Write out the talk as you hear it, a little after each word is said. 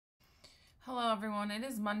Hello everyone, it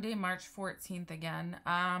is Monday, March 14th again,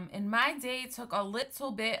 and my day took a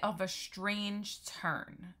little bit of a strange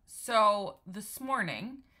turn. So this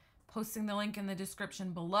morning, posting the link in the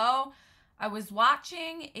description below, I was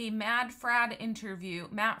watching a Matt Fradd interview,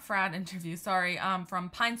 from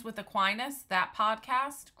Pints with Aquinas, that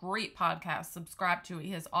podcast, great podcast, subscribe to it,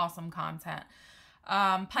 he has awesome content.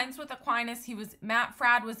 Pints with Aquinas, Matt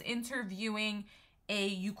Fradd was interviewing a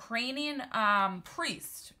Ukrainian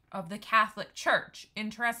priest of the Catholic Church.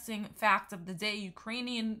 Interesting fact of the day,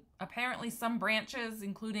 Ukrainian, apparently some branches,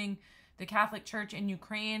 including the Catholic Church in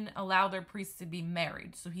Ukraine, allow their priests to be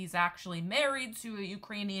married. So he's actually married to a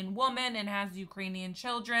Ukrainian woman and has Ukrainian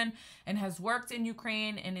children and has worked in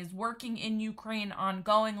Ukraine and is working in Ukraine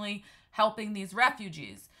ongoingly, helping these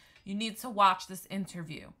refugees. You need to watch this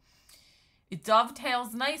interview. It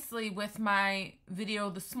dovetails nicely with my video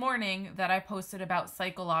this morning that I posted about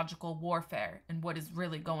psychological warfare and what is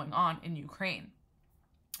really going on in Ukraine.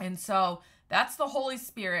 And so that's the Holy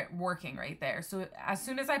Spirit working right there. So as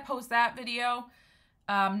soon as I post that video,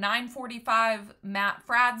 9:45, Matt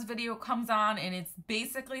Fradd's video comes on, and it's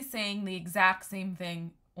basically saying the exact same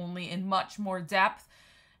thing, only in much more depth,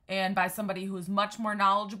 and by somebody who is much more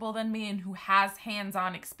knowledgeable than me and who has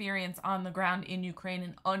hands-on experience on the ground in Ukraine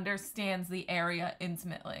and understands the area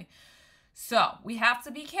intimately. So we have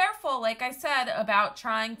to be careful, like I said, about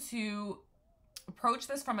trying to approach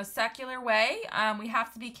this from a secular way. We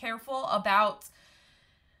have to be careful about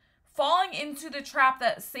falling into the trap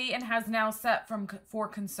that Satan has now set for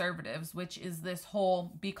conservatives, which is this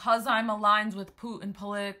whole, because I'm aligned with Putin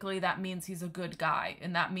politically, that means he's a good guy,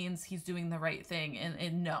 and that means he's doing the right thing,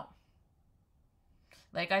 and no.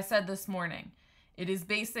 Like I said this morning, it is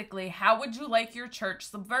basically, how would you like your church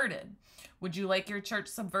subverted? Would you like your church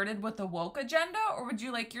subverted with a woke agenda, or would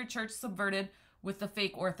you like your church subverted with the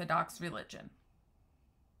fake Orthodox religion?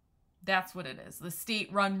 That's what it is. The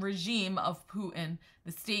state-run regime of Putin,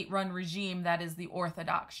 the state-run regime that is the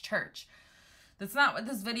Orthodox Church. That's not what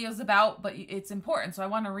this video is about, but it's important, so I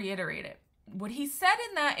want to reiterate it. What he said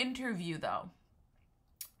in that interview, though,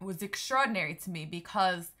 was extraordinary to me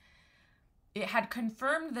because it had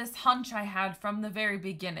confirmed this hunch I had from the very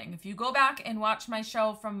beginning. If you go back and watch my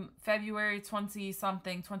show from February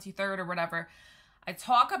 20-something, 23rd or whatever, I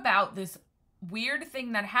talk about this weird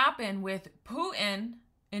thing that happened with Putin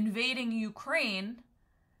invading Ukraine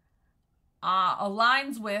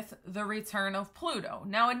aligns with the return of Pluto.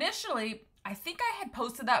 Now, initially, I think I had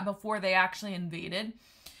posted that before they actually invaded.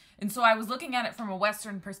 And so I was looking at it from a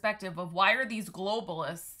Western perspective of why are these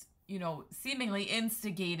globalists, you know, seemingly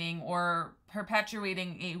instigating or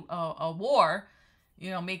perpetuating a war,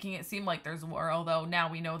 you know, making it seem like there's a war, although now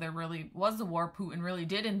we know there really was a war. Putin really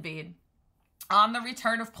did invade on the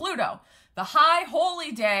return of Pluto, the high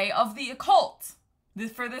holy day of the occult.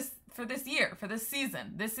 For this year, for this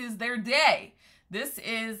season. This is their day. This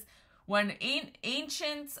is when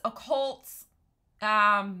ancient occults,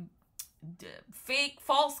 fake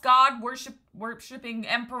false god worshipping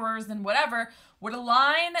emperors and whatever would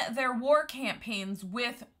align their war campaigns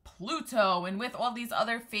with Pluto and with all these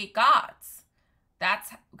other fake gods.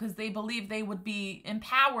 That's because they believe they would be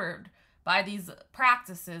empowered by these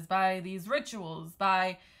practices, by these rituals,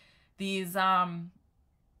 by these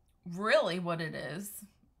really what it is,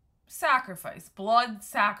 sacrifice, blood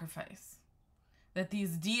sacrifice that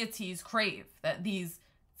these deities crave, that these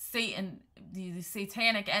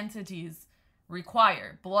satanic entities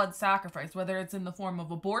require, blood sacrifice, whether it's in the form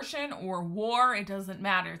of abortion or war, it doesn't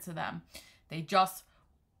matter to them. They just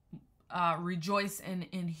rejoice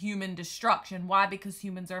in human destruction. Why? Because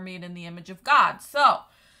humans are made in the image of God. So,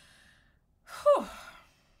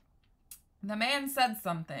 the man said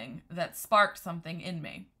something that sparked something in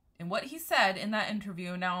me. And what he said in that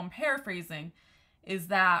interview, now I'm paraphrasing, is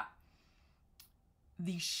that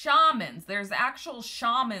the shamans, there's actual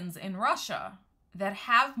shamans in Russia that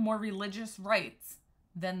have more religious rights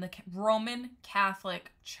than the Roman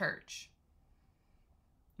Catholic Church.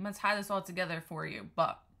 I'm going to tie this all together for you,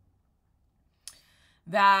 but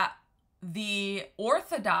that the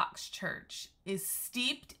Orthodox Church is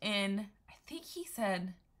steeped in, I think he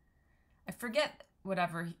said, I forget,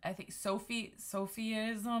 whatever, I think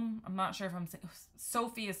Sophism. I'm not sure if I'm saying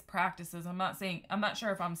Sophist practices. I'm not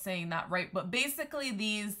sure if I'm saying that right, but basically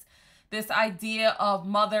this idea of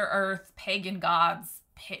Mother Earth, pagan gods,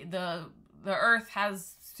 the earth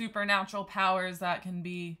has supernatural powers that can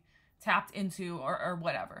be tapped into or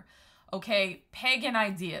whatever. Okay, pagan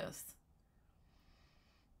ideas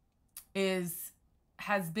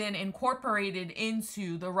has been incorporated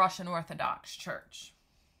into the Russian Orthodox Church.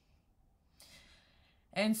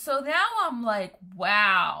 And so now I'm like,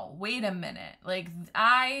 wow, wait a minute. Like,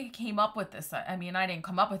 I came up with this. I mean, I didn't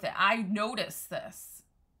come up with it. I noticed this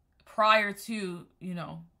prior to, you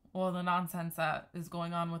know, all the nonsense that is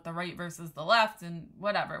going on with the right versus the left and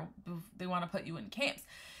whatever. They want to put you in camps.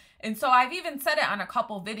 And so I've even said it on a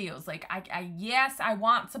couple videos. Like, yes, I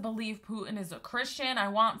want to believe Putin is a Christian. I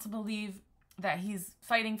want to believe that he's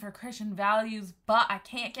fighting for Christian values, but I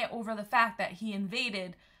can't get over the fact that he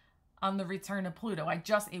invaded on the return of Pluto.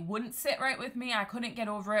 It wouldn't sit right with me. I couldn't get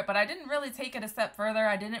over it, but I didn't really take it a step further.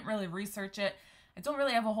 I didn't really research it. I don't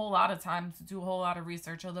really have a whole lot of time to do a whole lot of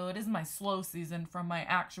research, although it is my slow season from my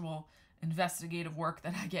actual investigative work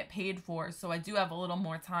that I get paid for. So I do have a little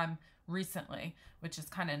more time recently, which is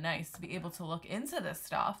kind of nice to be able to look into this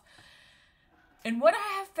stuff. And what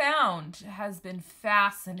I have found has been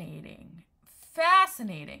fascinating.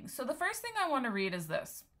 Fascinating. So the first thing I want to read is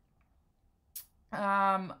this.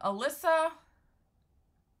 Alyssa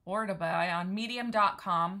Ordaby on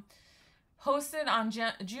medium.com posted on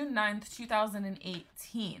June 9th,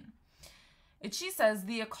 2018. She says,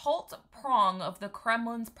 the occult prong of the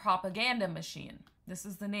Kremlin's propaganda machine. This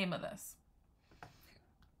is the name of this.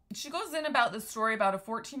 She goes in about the story about a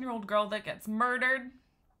 14-year-old girl that gets murdered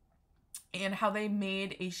and how they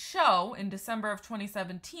made a show in December of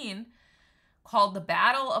 2017 called The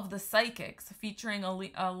Battle of the Psychics, featuring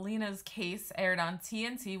Alina's case, aired on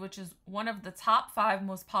TNT, which is one of the top 5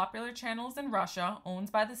 most popular channels in Russia,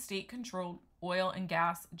 owned by the state-controlled oil and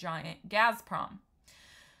gas giant Gazprom.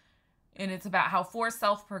 And it's about how 4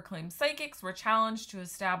 self-proclaimed psychics were challenged to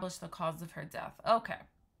establish the cause of her death. Okay.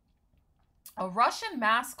 A Russian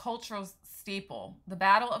mass cultural staple, The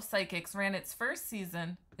Battle of Psychics, ran its first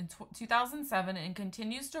season in 2007 and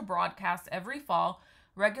continues to broadcast every fall,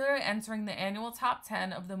 regularly entering the annual top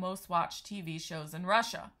 10 of the most watched TV shows in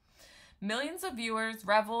Russia. Millions of viewers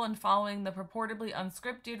revel in following the purportedly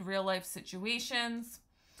unscripted real-life situations.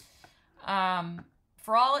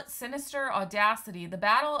 For all its sinister audacity, The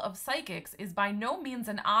Battle of Psychics is by no means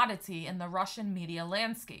an oddity in the Russian media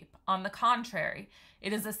landscape. On the contrary,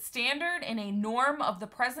 it is a standard and a norm of the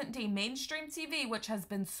present-day mainstream TV, which has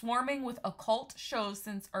been swarming with occult shows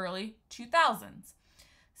since early 2000s.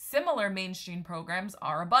 Similar mainstream programs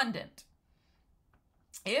are abundant.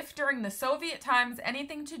 If during the Soviet times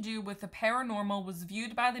anything to do with the paranormal was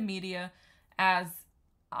viewed by the media as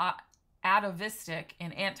atavistic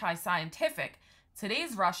and anti-scientific,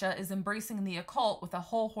 today's Russia is embracing the occult with a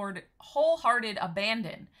wholehearted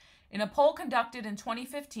abandon. In a poll conducted in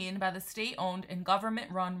 2015 by the state-owned and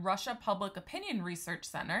government-run Russia Public Opinion Research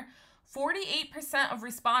Center, 48% of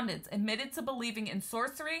respondents admitted to believing in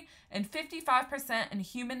sorcery and 55% in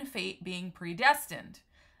human fate being predestined.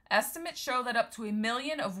 Estimates show that up to 1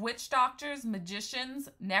 million of witch doctors, magicians,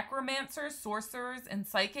 necromancers, sorcerers, and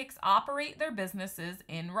psychics operate their businesses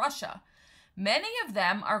in Russia. Many of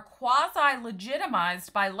them are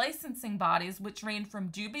quasi-legitimized by licensing bodies which range from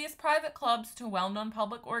dubious private clubs to well-known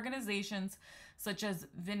public organizations such as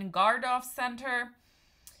Vingardov Center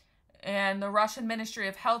and the Russian Ministry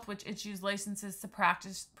of Health, which issues licenses to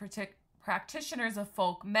practitioners of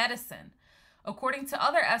folk medicine. According to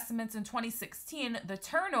other estimates in 2016, the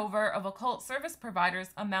turnover of occult service providers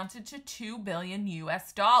amounted to $2 billion.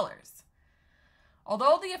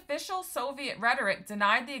 Although the official Soviet rhetoric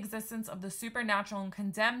denied the existence of the supernatural and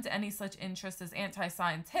condemned any such interest as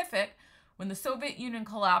anti-scientific, when the Soviet Union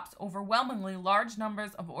collapsed, overwhelmingly large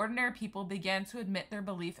numbers of ordinary people began to admit their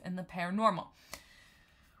belief in the paranormal.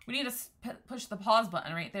 We need to push the pause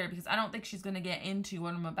button right there because I don't think she's going to get into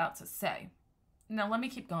what I'm about to say. Now, let me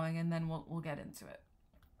keep going and then we'll get into it.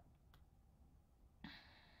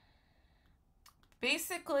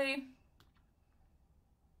 Basically,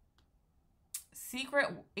 secret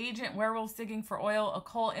agent werewolves digging for oil,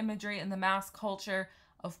 occult imagery, and the mass culture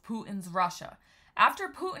of Putin's Russia. After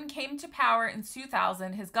Putin came to power in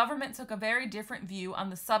 2000, his government took a very different view on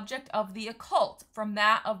the subject of the occult from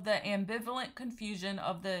that of the ambivalent confusion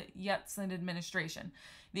of the Yeltsin administration.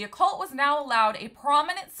 The occult was now allowed a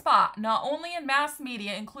prominent spot, not only in mass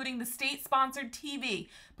media, including the state-sponsored TV,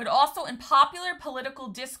 but also in popular political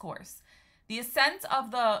discourse. The ascent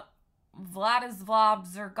of the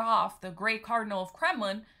Vladislav Zergov, the Grey Cardinal of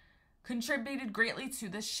Kremlin, contributed greatly to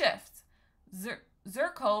this shift.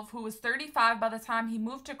 Zerkov, who was 35 by the time he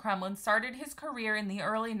moved to Kremlin, started his career in the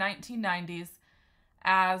early 1990s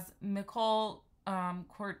as Mikhail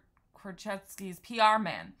Korchetsky's PR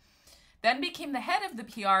man, then became the head of the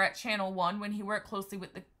PR at Channel 1 when he worked closely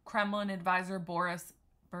with the Kremlin advisor Boris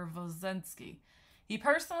Berezovsky. He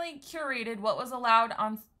personally curated what was allowed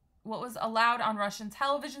on Russian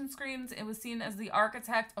television screens. It was seen as the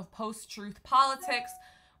architect of post-truth politics,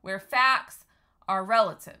 where facts are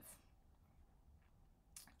relative.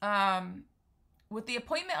 With the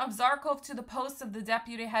appointment of Zarkov to the post of the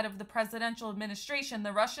deputy head of the presidential administration,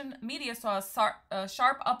 the Russian media saw a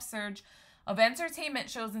sharp upsurge of entertainment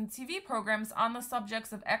shows and TV programs on the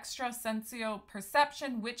subjects of extrasensory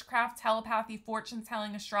perception, witchcraft, telepathy,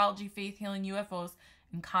 fortune-telling, astrology, faith healing, UFOs,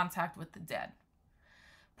 and contact with the dead.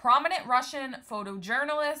 Prominent Russian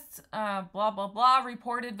photojournalists, blah, blah, blah,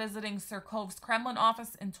 reported visiting Zarkov's Kremlin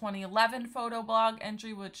office in 2011 photo blog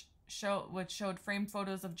entry, which showed framed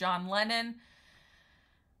photos of John Lennon,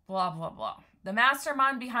 blah, blah, blah. The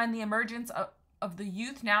mastermind behind the emergence of the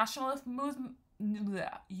youth nationalist movement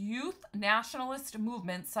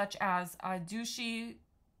such as Dushi,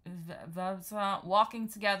 Walking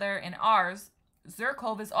Together, and Ours,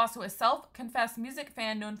 Zarkov is also a self-confessed music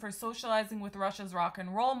fan known for socializing with Russia's rock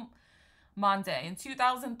and roll monde. In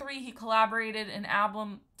 2003, he collaborated an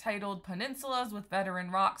album titled Peninsulas with veteran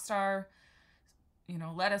rock star,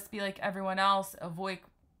 Let Us Be Like Everyone Else, avoid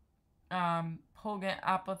poignant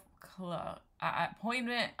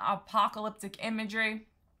apocalyptic imagery.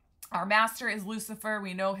 Our master is Lucifer.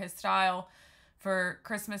 We know his style. For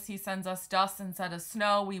Christmas, he sends us dust instead of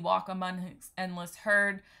snow. We walk among his endless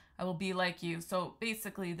herd. I will be like you. So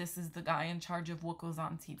basically, this is the guy in charge of what goes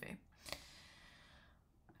on TV.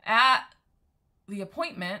 At the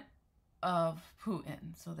appointment of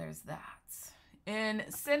Putin. So there's that. In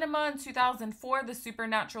cinema in 2004, the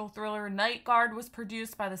supernatural thriller Night Guard was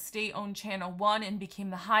produced by the state-owned Channel 1 and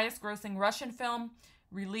became the highest-grossing Russian film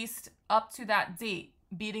released up to that date,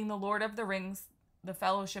 beating The Lord of the Rings, The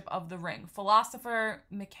Fellowship of the Ring. Philosopher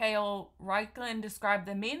Mikhail Reiklin described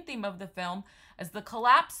the main theme of the film as the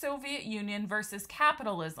collapsed Soviet Union versus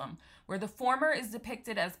capitalism, where the former is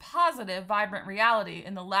depicted as positive, vibrant reality,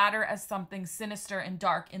 and the latter as something sinister and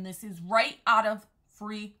dark. And this is right out of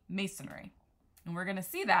Freemasonry. And we're going to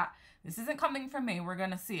see that. This isn't coming from me. We're going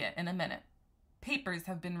to see it in a minute. Papers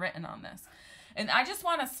have been written on this. And I just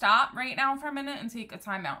want to stop right now for a minute and take a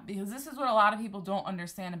time out, because this is what a lot of people don't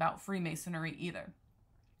understand about Freemasonry either.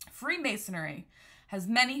 Freemasonry has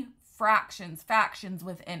many factions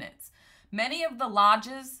within it. Many of the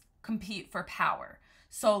lodges compete for power.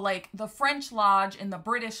 So like the French Lodge and the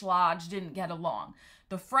British Lodge didn't get along.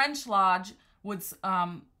 The French Lodge would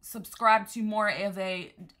subscribe to more of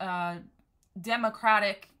a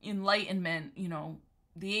democratic enlightenment,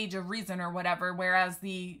 the age of reason or whatever, whereas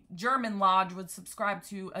the German Lodge would subscribe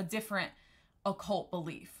to a different occult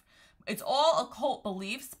belief. It's all occult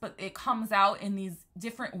beliefs, but it comes out in these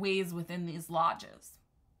different ways within these lodges.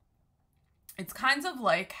 It's kind of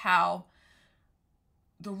like how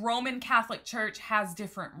the Roman Catholic Church has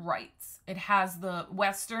different rites. It has the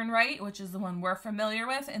Western Rite, which is the one we're familiar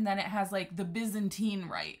with, and then it has like the Byzantine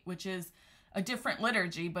Rite, which is a different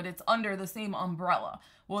liturgy, but it's under the same umbrella.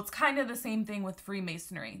 Well, it's kind of the same thing with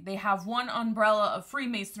Freemasonry. They have one umbrella of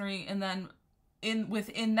Freemasonry, and then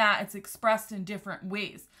within that, it's expressed in different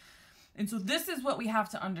ways. And so this is what we have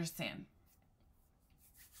to understand.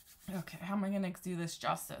 Okay, how am I going to do this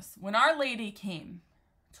justice? When Our Lady came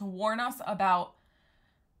to warn us about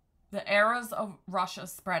the eras of Russia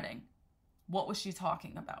spreading, what was she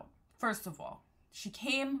talking about? First of all, she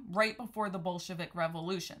came right before the Bolshevik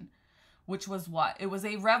Revolution, which was what? It was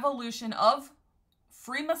a revolution of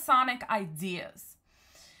Freemasonic ideas.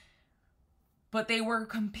 But they were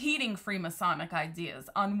competing Freemasonic ideas.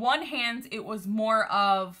 On one hand, it was more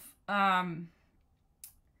of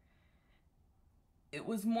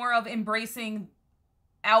embracing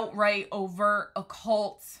outright overt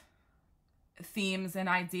occult themes and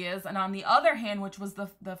ideas. And on the other hand, which was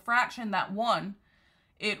the fraction that won,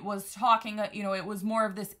 it was talking, it was more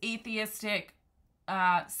of this atheistic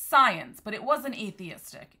science, but it wasn't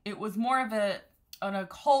atheistic. It was more of an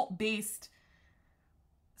occult-based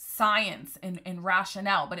science and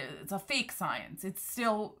rationale, but it's a fake science. It's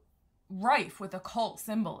still rife with occult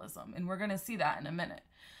symbolism, and we're going to see that in a minute.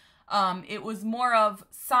 It was more of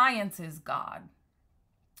science is God,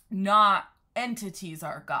 not entities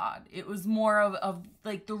are God. It was more of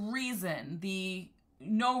like the reason, the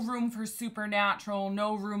no room for supernatural,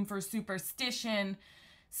 no room for superstition,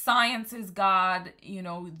 science is God,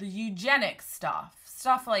 the eugenics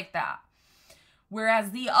stuff like that.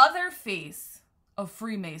 Whereas the other face of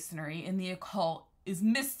Freemasonry in the occult is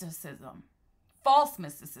mysticism, false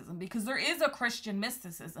mysticism, because there is a Christian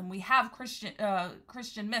mysticism. We have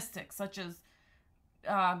Christian mystics such as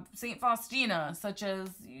Saint Faustina, such as,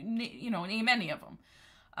 name any of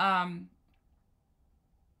them.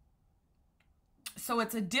 So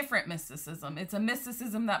it's a different mysticism. It's a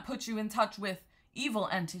mysticism that puts you in touch with evil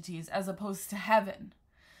entities as opposed to heaven.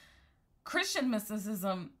 Christian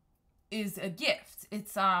mysticism is a gift.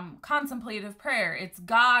 It's contemplative prayer. It's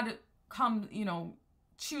God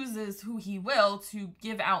chooses who he will to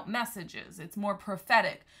give out messages. It's more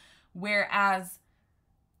prophetic. Whereas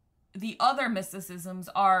the other mysticisms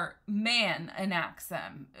are man enacts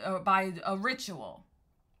them by a ritual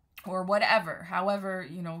or whatever, however,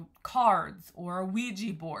 cards or a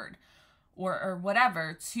Ouija board or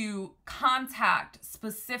whatever, to contact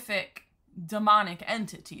specific demonic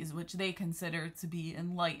entities, which they consider to be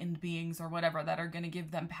enlightened beings or whatever, that are going to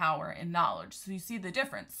give them power and knowledge. So you see the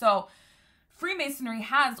difference. So Freemasonry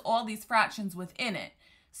has all these fractions within it.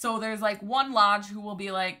 So there's like one lodge who will be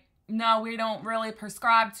like, no, we don't really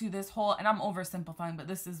prescribe to this whole, and I'm oversimplifying, but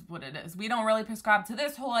this is what it is. We don't really prescribe to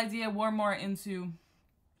this whole idea. We're more into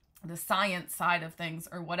the science side of things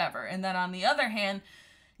or whatever. And then on the other hand,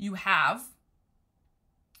 you have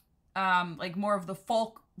like more of the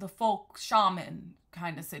folk shaman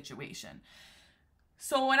kind of situation.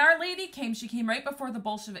 So when Our Lady came, she came right before the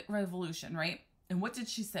Bolshevik Revolution, right? And what did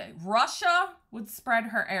she say? Russia would spread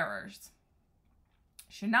her errors.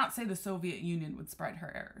 She did not say the Soviet Union would spread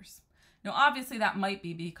her errors. Now, obviously, that might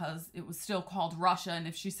be because it was still called Russia, and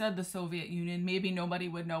if she said the Soviet Union, maybe nobody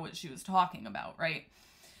would know what she was talking about, right?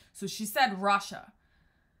 So she said Russia.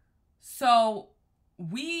 So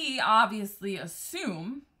we obviously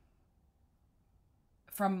assume,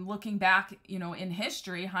 from looking back, in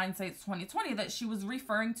history, hindsight's 2020, that she was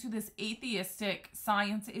referring to this atheistic,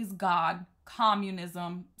 science is God,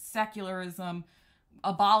 communism, secularism,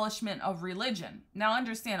 abolishment of religion. Now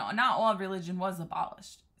understand, not all religion was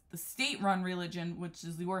abolished. The state-run religion, which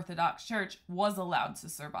is the Orthodox Church, was allowed to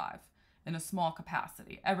survive in a small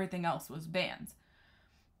capacity. Everything else was banned,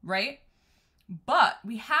 right? But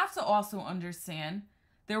we have to also understand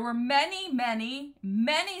there were many, many,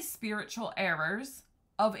 many spiritual errors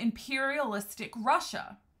of imperialistic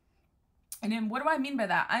Russia. And then what do I mean by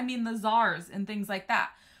that? I mean the czars and things like that,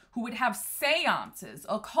 who would have seances,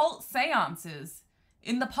 occult seances,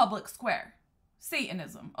 in the public square.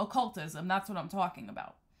 Satanism, occultism, that's what I'm talking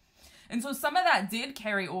about. And so some of that did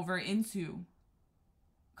carry over into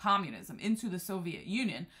communism, into the Soviet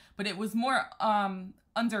Union, but it was more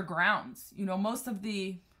underground. Most of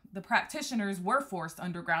the practitioners were forced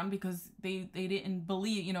underground because they didn't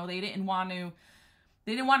believe, they didn't want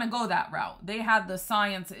to go that route. They had the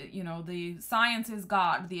science, the science is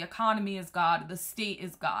God, the economy is God, the state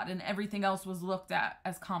is God, and everything else was looked at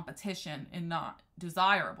as competition and not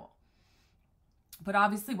desirable. But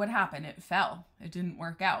obviously what happened? It fell. It didn't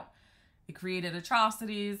work out. It created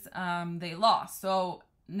atrocities. They lost. So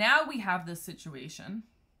now we have this situation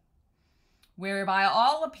where, by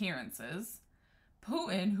all appearances,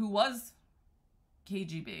 Putin, who was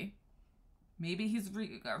KGB, maybe he's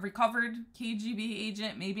a recovered KGB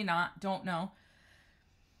agent, maybe not, don't know,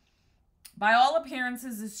 by all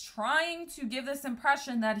appearances is trying to give this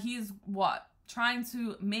impression that he's what? Trying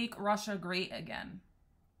to make Russia great again.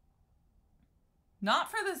 Not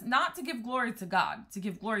to give glory to God, to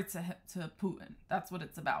give glory to Putin. That's what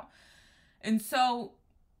it's about. And so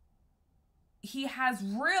he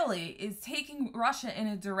is taking Russia in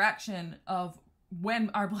a direction of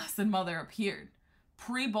when our Blessed Mother appeared,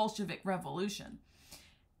 pre-Bolshevik Revolution.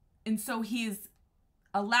 And so he's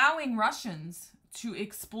allowing Russians to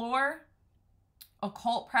explore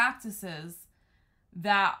occult practices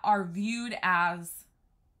that are viewed as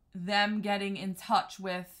them getting in touch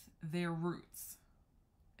with their roots,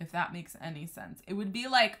 if that makes any sense. It would be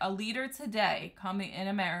like a leader today coming in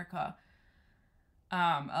America,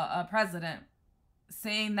 a president,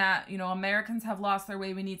 saying that, Americans have lost their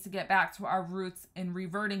way. We need to get back to our roots and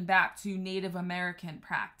reverting back to Native American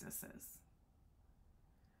practices.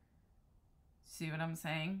 See what I'm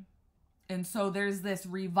saying? And so there's this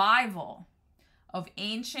revival of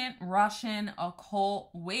ancient Russian occult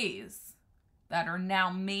ways that are now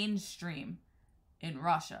mainstream in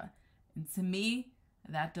Russia. And to me,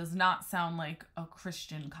 that does not sound like a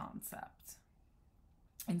Christian concept.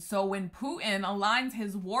 And so when Putin aligns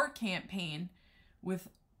his war campaign with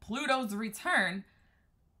Pluto's return,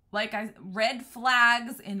 red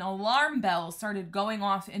flags and alarm bells started going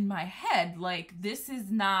off in my head. Like,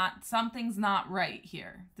 something's not right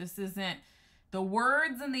here. This isn't, the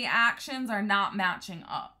words and the actions are not matching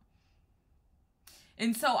up.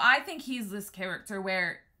 And so I think he's this character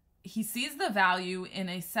where he sees the value in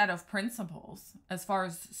a set of principles as far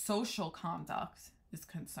as social conduct is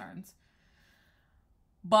concerned.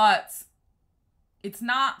 But it's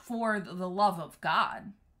not for the love of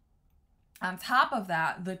God. On top of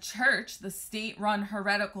that, the church, the state-run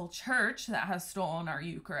heretical church that has stolen our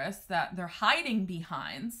Eucharist, that they're hiding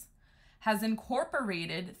behind, has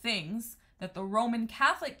incorporated things that the Roman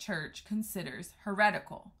Catholic Church considers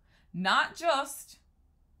heretical. Not just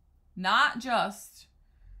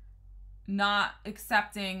not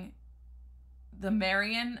accepting the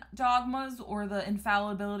Marian dogmas or the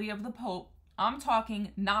infallibility of the Pope. I'm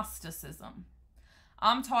talking Gnosticism.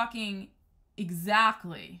 I'm talking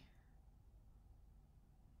exactly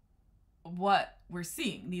what we're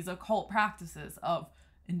seeing, these occult practices of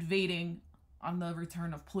invading on the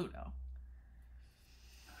return of Pluto.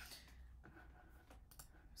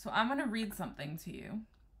 So I'm going to read something to you.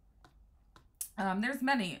 There's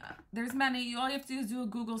many. All you have to do is do a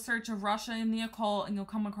Google search of Russia in the occult and you'll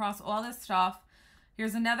come across all this stuff.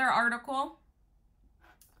 Here's another article.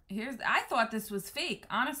 I thought this was fake,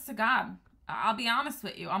 honest to God. I'll be honest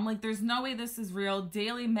with you. I'm like, there's no way this is real.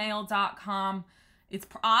 DailyMail.com. It's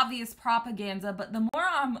obvious propaganda, but the more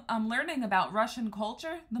I'm learning about Russian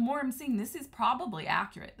culture, the more I'm seeing this is probably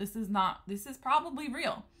accurate. This is probably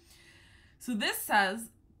real. So this says,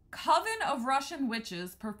 Coven of Russian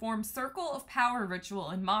witches perform circle of power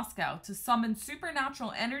ritual in Moscow to summon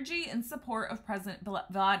supernatural energy in support of President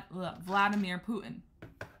Vladimir Putin.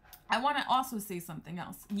 I want to also say something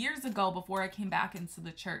else. Years ago, before I came back into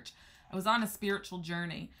the church, I was on a spiritual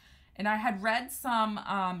journey, and I had read some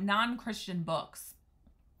non-Christian books.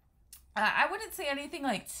 I wouldn't say anything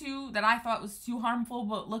like that I thought was too harmful,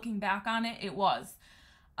 but looking back on it, it was.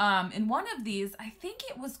 In one of these, I think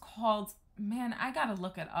it was called, man, I gotta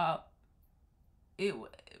look it up.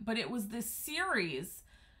 But it was this series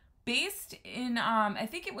based in, I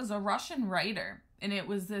think it was a Russian writer. And it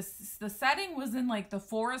was the setting was in like the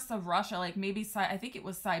forests of Russia, like maybe, I think it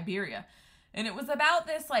was Siberia. And it was about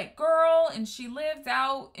this like girl, and she lived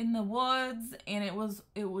out in the woods, and it was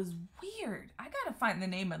weird. I gotta find the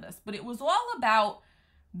name of this, but it was all about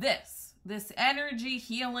this energy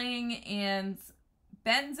healing and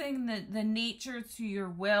bending the nature to your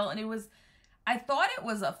will. And I thought it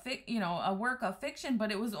was a work of fiction,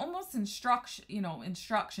 but it was almost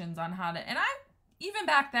instructions on how to. And even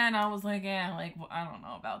back then, I was like, I don't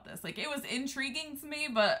know about this. Like, it was intriguing to me,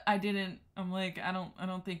 but I'm like, I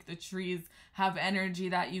don't think the trees have energy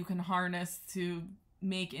that you can harness to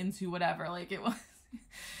make into whatever. Like, it was.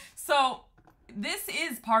 So, this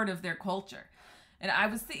is part of their culture. And I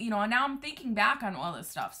was, now I'm thinking back on all this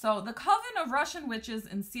stuff. So, the Coven of Russian Witches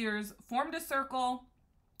and Seers formed a circle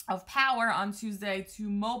of power on Tuesday to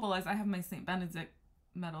mobilize. I have my St. Benedict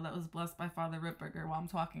medal that was blessed by Father Ripperger while I'm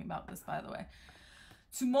talking about this, by the way.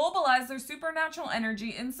 To mobilize their supernatural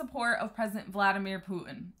energy in support of President Vladimir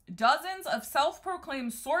Putin. Dozens of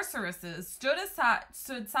self-proclaimed sorceresses stood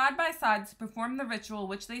side by side to perform the ritual,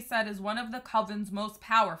 which they said is one of the coven's most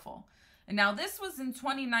powerful. And now this was in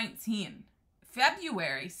 2019,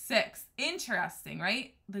 February 6th. Interesting,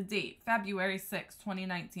 right? The date, February 6th,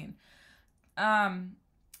 2019.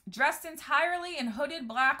 Dressed entirely in hooded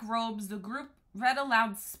black robes, the group read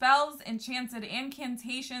aloud spells and chanted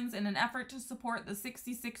incantations in an effort to support the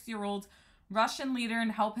 66-year-old Russian leader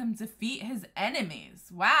and help him defeat his enemies.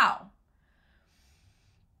 Wow.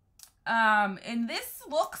 And this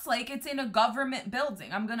looks like it's in a government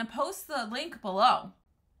building. I'm going to post the link below.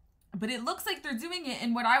 But it looks like they're doing it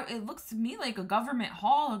in it looks to me like a government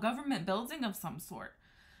hall, a government building of some sort.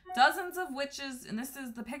 Dozens of witches, and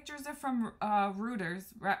the pictures are from Reuters,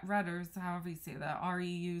 however you say that,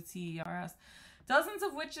 Reuters. Dozens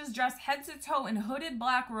of witches dressed head to toe in hooded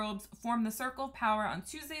black robes formed the Circle of Power. On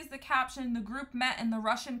Tuesday's the caption, the group met in the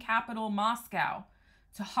Russian capital, Moscow,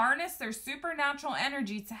 to harness their supernatural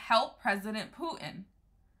energy to help President Putin.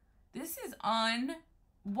 This is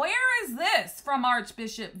Where is this from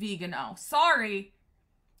Archbishop Vigano? Sorry,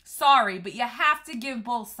 but you have to give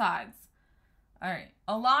both sides. All right.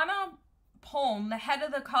 Alana Polm, the head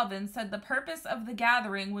of the coven, said the purpose of the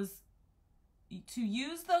gathering was to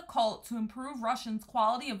use the occult to improve Russians'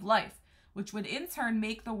 quality of life, which would in turn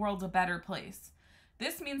make the world a better place.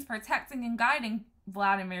 This means protecting and guiding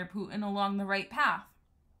Vladimir Putin along the right path.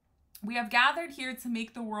 We have gathered here to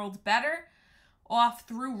make the world better off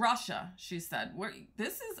through Russia, she said.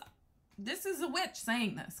 This is a witch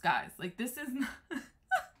saying this, guys. Like, this is not...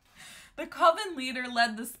 The coven leader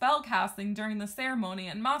led the spell casting during the ceremony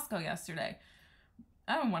in Moscow yesterday.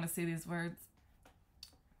 I don't want to say these words.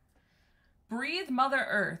 Breathe Mother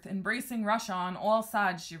Earth, embracing Russia on all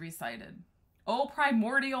sides, she recited. O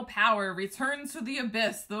primordial power, return to the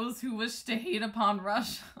abyss, those who wish to hate upon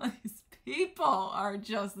Russia. These people are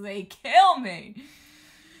they kill me.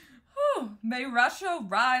 Whew. May Russia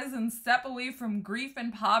rise and step away from grief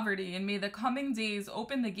and poverty, and may the coming days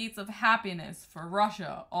open the gates of happiness for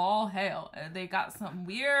Russia. All hail. They got some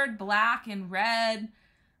weird black and red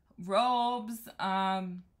robes. I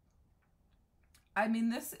mean,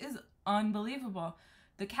 this is unbelievable.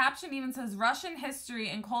 The caption even says, Russian history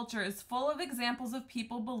and culture is full of examples of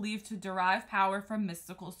people believed to derive power from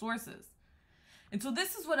mystical sources. And so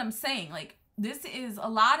this is what I'm saying. Like, this is a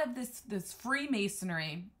lot of this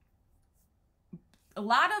Freemasonry, a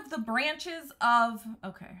lot of the branches of,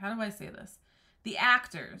 okay, how do I say this? The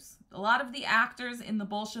actors, a lot of the actors in the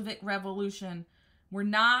Bolshevik Revolution were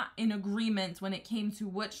not in agreement when it came to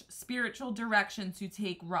which spiritual direction to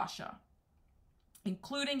take Russia,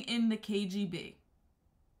 including in the KGB.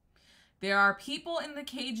 There are people in the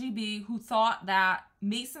KGB who thought that,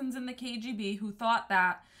 Masons in the KGB who thought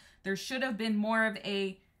that there should have been more of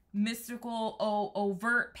a mystical,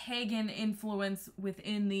 overt pagan influence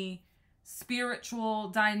within the spiritual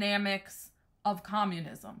dynamics of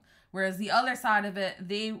communism. Whereas the other side of it,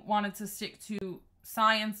 they wanted to stick to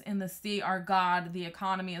science and the state, our God, the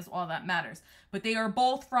economy is all that matters. But they are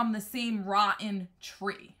both from the same rotten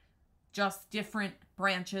tree. Just different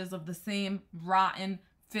branches of the same rotten,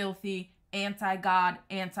 filthy, anti-God,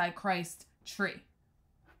 anti-Christ tree.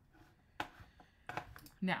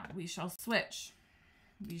 Now, we shall switch.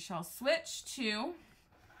 We shall switch to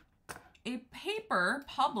a paper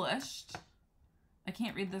published. I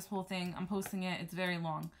can't read this whole thing. I'm posting it. It's very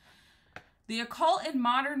long. The Occult in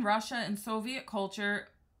Modern Russia and Soviet Culture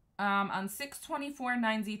on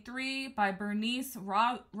 6/24/93 by Bernice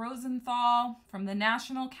Rosenthal from the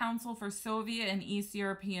National Council for Soviet and East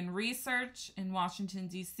European Research in Washington,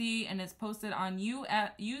 D.C., and is posted on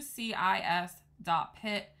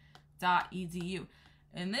ucis.pitt.edu.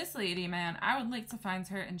 And this lady, man, I would like to find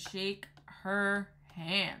her and shake her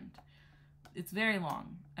hand. It's very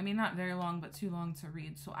long. I mean, not very long, but too long to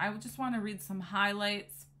read. So I would just want to read some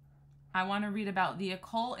highlights. I want to read about the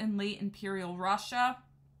occult in late Imperial Russia.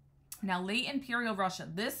 Now, late Imperial Russia,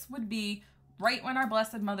 this would be right when our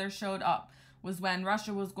Blessed Mother showed up, was when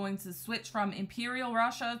Russia was going to switch from Imperial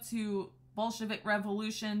Russia to Bolshevik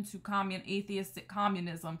Revolution to atheistic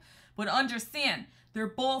communism. But understand, they're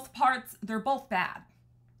both bad.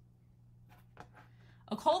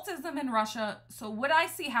 Occultism in Russia. So what I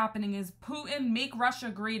see happening is Putin, make Russia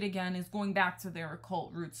great again, is going back to their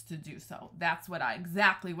occult roots to do so. That's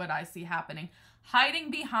exactly what I see happening. Hiding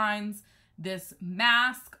behind this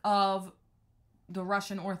mask of the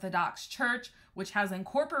Russian Orthodox Church, which has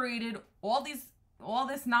incorporated all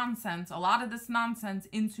this nonsense, a lot of this nonsense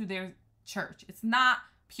into their church. It's not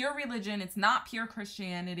pure religion. It's not pure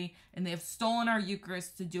Christianity. And they have stolen our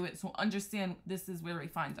Eucharist to do it. So understand, this is where we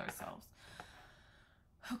find ourselves.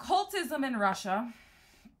 Occultism in Russia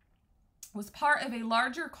was part of a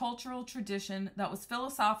larger cultural tradition that was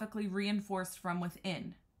philosophically reinforced from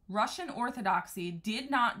within. Russian Orthodoxy did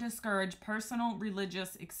not discourage personal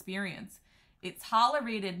religious experience. It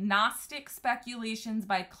tolerated Gnostic speculations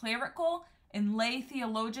by clerical and lay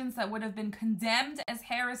theologians that would have been condemned as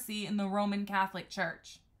heresy in the Roman Catholic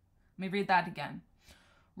Church. Let me read that again.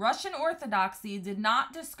 Russian Orthodoxy did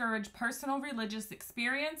not discourage personal religious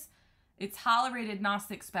experience. It tolerated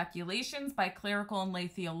Gnostic speculations by clerical and lay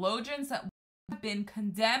theologians that would have been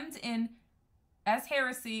condemned as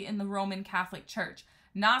heresy in the Roman Catholic Church.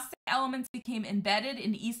 Gnostic elements became embedded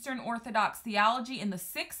in Eastern Orthodox theology in the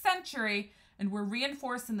 6th century and were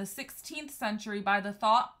reinforced in the 16th century by the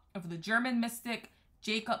thought of the German mystic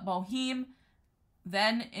Jacob Boehme,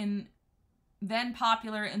 then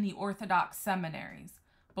popular in the Orthodox seminaries.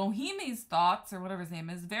 Boehme's thoughts, or whatever his name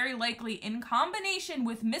is, very likely in combination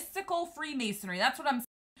with mystical Freemasonry. That's what I'm saying.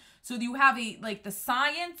 So you have the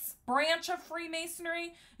science branch of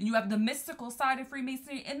Freemasonry, and you have the mystical side of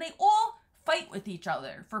Freemasonry, and they all fight with each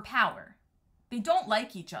other for power. They don't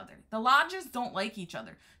like each other. The lodges don't like each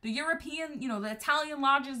other. The European, the Italian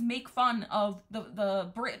lodges make fun of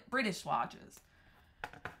the British lodges.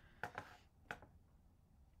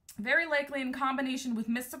 Very likely in combination with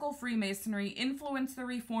mystical Freemasonry, influenced the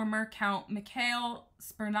reformer Count Mikhail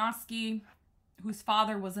Spernatsky, whose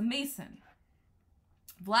father was a Mason.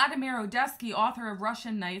 Vladimir Odesky, author of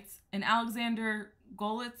Russian Knights, and Alexander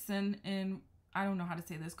Golitsyn in, I don't know how to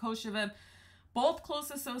say this, Koshev, both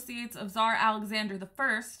close associates of Tsar Alexander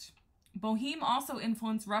I. Boehme also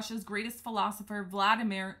influenced Russia's greatest philosopher,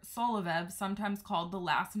 Vladimir Solovev, sometimes called the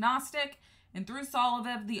last Gnostic, and through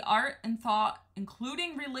Solovev, the art and thought,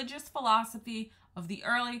 including religious philosophy, of the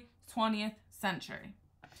early 20th century.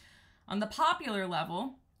 On the popular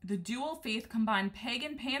level, the dual faith combined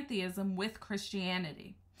pagan pantheism with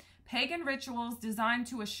Christianity. Pagan rituals designed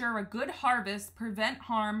to assure a good harvest, prevent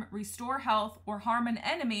harm, restore health, or harm an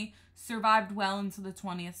enemy survived well into the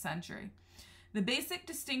 20th century. The basic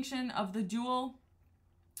distinction of the dual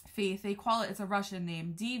faith, they call it, it's a Russian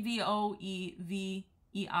name, Dvoeverie,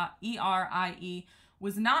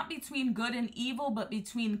 was not between good and evil, but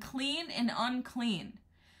between clean and unclean.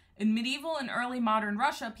 In medieval and early modern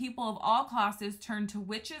Russia, people of all classes turned to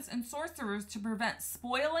witches and sorcerers to prevent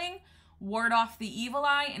spoiling, ward off the evil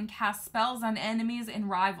eye, and cast spells on enemies and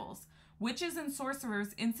rivals. Witches and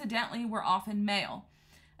sorcerers, incidentally, were often male.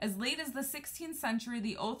 As late as the 16th century,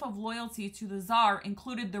 the oath of loyalty to the Tsar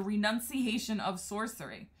included the renunciation of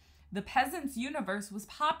sorcery. The peasants' universe was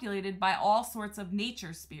populated by all sorts of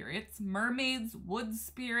nature spirits, mermaids, wood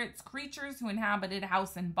spirits, creatures who inhabited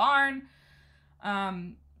house and barn.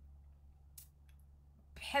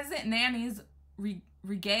 Peasant nannies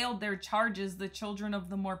regaled their charges, the children of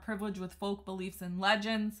the more privileged, with folk beliefs and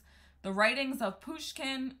legends. The writings of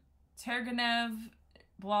Pushkin, Turgenev,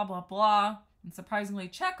 blah, blah, blah, and surprisingly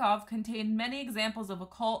Chekhov contained many examples of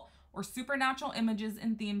occult or supernatural images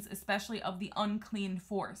and themes, especially of the unclean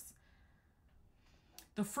force.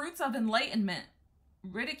 The Fruits of Enlightenment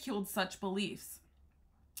ridiculed such beliefs.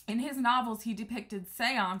 In his novels, he depicted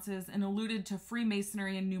seances and alluded to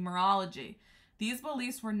Freemasonry and numerology. These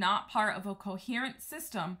beliefs were not part of a coherent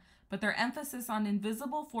system, but their emphasis on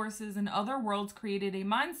invisible forces and other worlds created a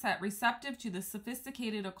mindset receptive to the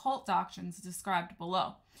sophisticated occult doctrines described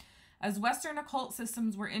below. As Western occult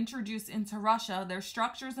systems were introduced into Russia, their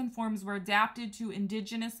structures and forms were adapted to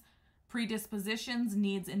indigenous predispositions,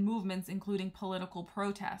 needs, and movements, including political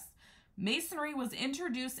protests. Masonry was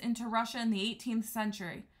introduced into Russia in the 18th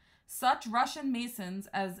century. Such Russian Masons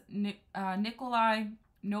as Nikolai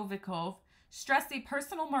Novikov stressed a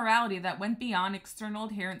personal morality that went beyond external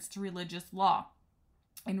adherence to religious law.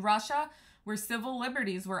 In Russia, where civil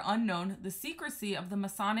liberties were unknown, the secrecy of the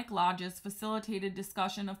Masonic lodges facilitated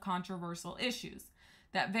discussion of controversial issues.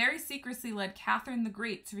 That very secrecy led Catherine the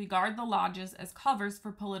Great to regard the lodges as covers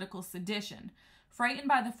for political sedition. Frightened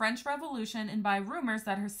by the French Revolution and by rumors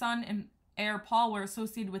that her son and heir Paul were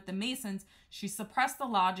associated with the Masons, she suppressed the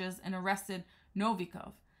lodges and arrested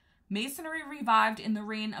Novikov. Masonry revived in the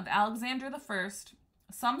reign of Alexander I.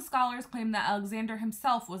 Some scholars claim that Alexander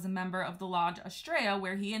himself was a member of the Lodge Astrea,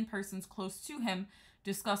 where he and persons close to him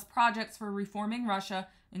discussed projects for reforming Russia,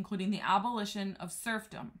 including the abolition of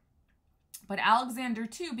serfdom. But Alexander,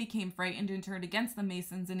 too, became frightened and turned against the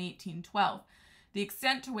Masons in 1812. The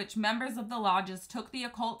extent to which members of the lodges took the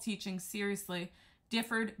occult teachings seriously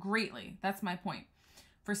differed greatly. That's my point.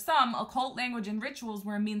 For some, occult language and rituals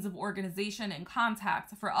were a means of organization and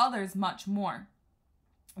contact. For others, much more.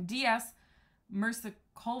 D.S.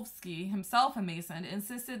 Mersakovsky, himself a Mason,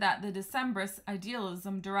 insisted that the Decembrist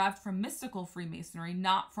idealism derived from mystical Freemasonry,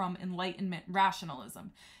 not from Enlightenment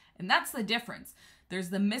rationalism. And that's the difference. There's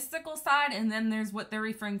the mystical side, and then there's what they're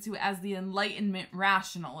referring to as the Enlightenment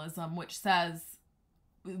rationalism, which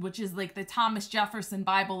is like the Thomas Jefferson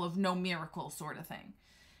Bible of no miracle sort of thing.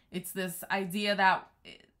 It's this idea that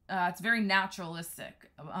it's very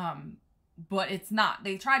naturalistic, but it's not.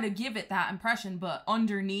 They try to give it that impression, but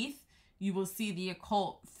underneath, you will see the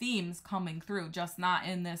occult themes coming through, just not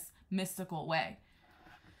in this mystical way.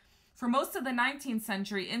 For most of the 19th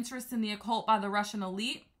century, interest in the occult by the Russian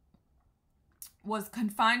elite was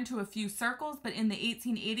confined to a few circles, but in the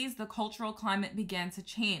 1880s, the cultural climate began to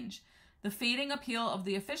change. The fading appeal of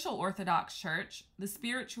the official Orthodox Church, the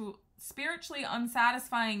spiritually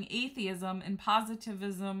unsatisfying atheism and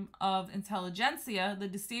positivism of intelligentsia, the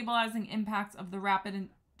destabilizing impacts of the rapid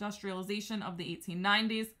industrialization of the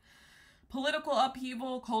 1890s, political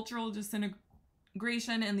upheaval, cultural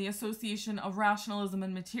disintegration, and the association of rationalism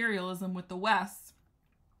and materialism with the West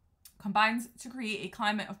combines to create a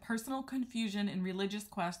climate of personal confusion and religious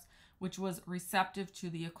quest, which was receptive to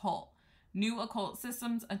the occult. New occult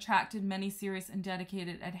systems attracted many serious and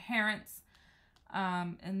dedicated adherents.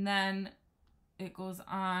 And then it goes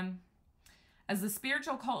on. As the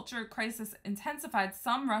spiritual culture crisis intensified,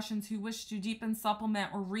 some Russians who wished to deepen,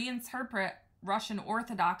 supplement, or reinterpret Russian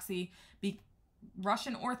Orthodoxy,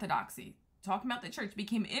 talking about the church,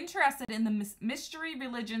 became interested in the mystery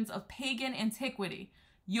religions of pagan antiquity,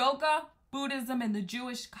 yoga, Buddhism, and the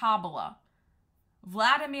Jewish Kabbalah.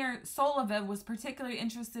 Vladimir Solovev was particularly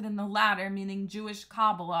interested in the latter, meaning Jewish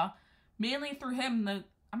Kabbalah. Mainly through him,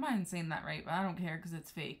 I'm not even saying that right, but I don't care because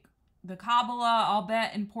it's fake. The Kabbalah,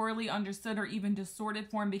 albeit in poorly understood or even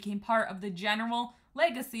distorted form, became part of the general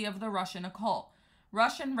legacy of the Russian occult.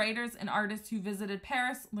 Russian writers and artists who visited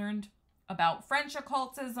Paris learned about French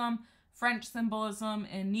occultism, French symbolism,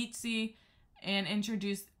 and Nietzsche, and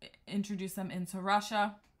introduced them into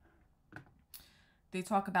Russia. They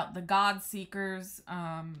talk about the God Seekers,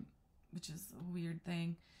 which is a weird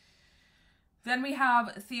thing. Then we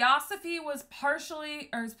have Theosophy is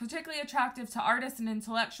particularly attractive to artists and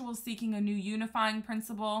intellectuals seeking a new unifying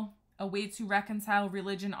principle. a way to reconcile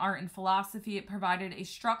religion, art, and philosophy. It provided a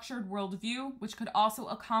structured worldview, which could also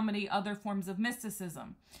accommodate other forms of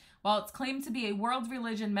mysticism. While its claim to be a world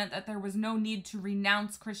religion meant that there was no need to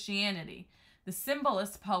renounce Christianity. The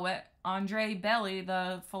symbolist poet Andrei Bely,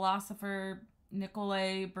 the philosopher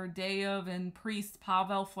Nikolai Berdyaev, and priest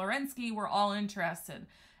Pavel Florensky were all interested,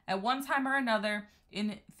 at one time or another,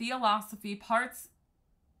 in theosophy,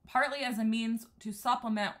 partly as a means to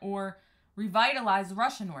supplement or revitalize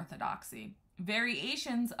Russian Orthodoxy.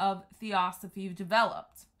 Variations of theosophy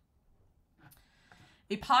developed.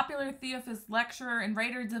 A popular theosophist lecturer and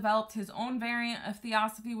writer developed his own variant of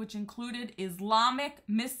theosophy, which included Islamic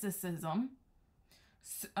mysticism,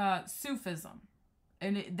 Sufism.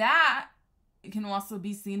 And that can also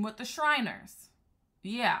be seen with the Shriners.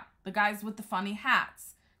 Yeah, the guys with the funny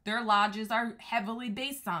hats. Their lodges are heavily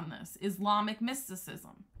based on this, Islamic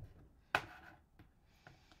mysticism.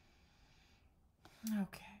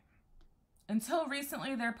 Okay. Until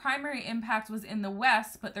recently, their primary impact was in the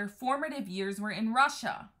West, but their formative years were in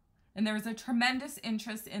Russia. And there is a tremendous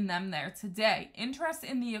interest in them there today.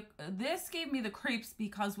 This gave me the creeps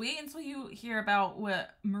because wait until you hear about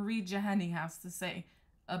what Marie Jehani has to say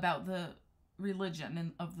about the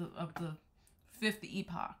religion of the fifth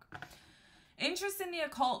epoch. Interest in the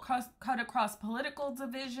occult cut across political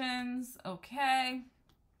divisions. Okay.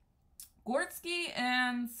 Gortsky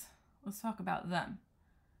and let's talk about them.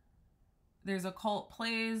 There's occult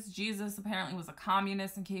plays. Jesus apparently was a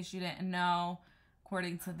communist, in case you didn't know,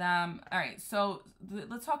 according to them. All right, so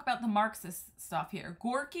let's talk about the Marxist stuff here.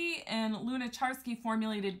 Gorky and Lunacharsky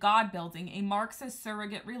formulated God-building, a Marxist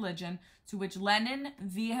surrogate religion to which Lenin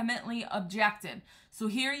vehemently objected. So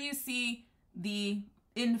here you see the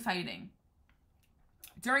infighting.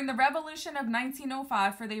 During the Revolution of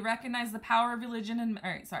 1905, for they recognized the power of religion and...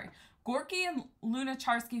 Gorky and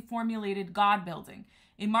Lunacharsky formulated God-building,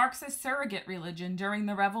 a Marxist surrogate religion during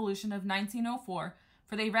the Revolution of 1904,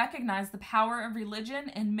 for they recognized the power of religion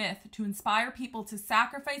and myth to inspire people to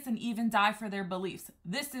sacrifice and even die for their beliefs.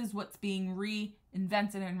 This is what's being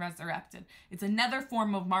reinvented and resurrected. It's another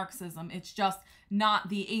form of Marxism. It's just not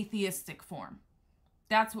the atheistic form.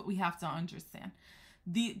 That's what we have to understand.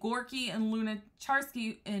 The Gorky and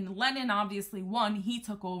Lunacharsky and Lenin obviously won. He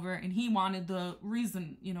took over and he wanted the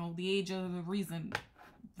reason, the age of the reason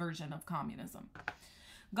version of communism.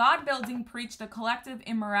 God-building preached a collective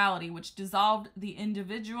immorality which dissolved the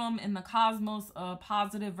individuum in the cosmos, a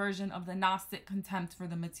positive version of the Gnostic contempt for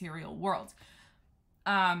the material world.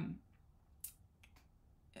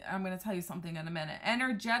 I'm going to tell you something in a minute.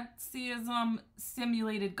 Energeticism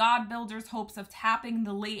simulated God-builders' hopes of tapping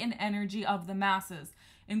the latent energy of the masses.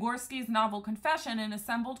 In Gorky's novel Confession, an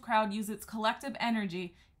assembled crowd used its collective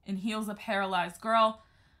energy and heals a paralyzed girl.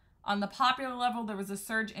 On the popular level, there was a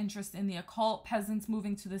surge interest in the occult. Peasants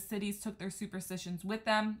moving to the cities took their superstitions with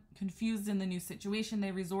them. Confused in the new situation,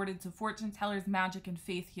 they resorted to fortune tellers, magic, and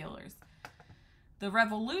faith healers. The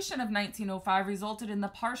Revolution of 1905 resulted in the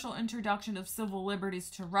partial introduction of civil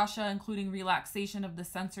liberties to Russia, including relaxation of the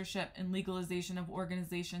censorship and legalization of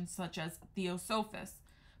organizations such as Theosophists.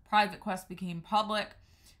 Private quest became public.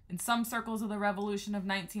 In some circles of the Revolution of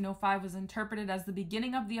 1905 was interpreted as the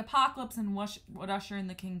beginning of the apocalypse and would usher in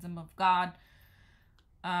the kingdom of God.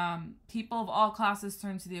 People of all classes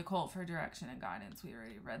turned to the occult for direction and guidance. We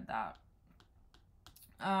already read that.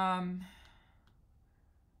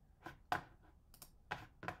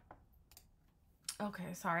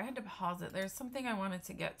 Okay, sorry, I had to pause it. There's something I wanted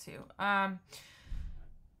to get to.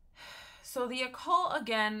 So the occult,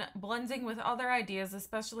 again, blending with other ideas,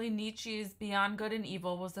 especially Nietzsche's Beyond Good and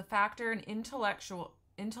Evil, was a factor in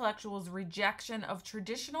intellectuals' rejection of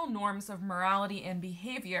traditional norms of morality and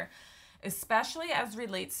behavior, especially as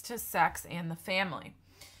relates to sex and the family.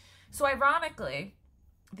 So ironically,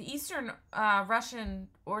 the Russian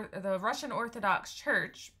Orthodox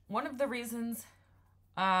Church, one of the reasons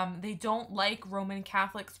they don't like Roman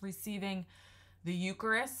Catholics receiving the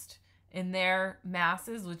Eucharist in their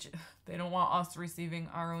masses, which they don't want us receiving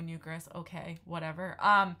our own Eucharist, okay, whatever,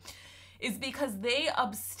 is because they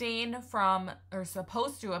abstain from, or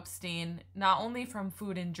supposed to abstain, not only from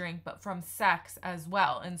food and drink, but from sex as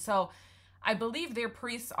well. And so I believe their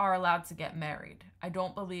priests are allowed to get married. I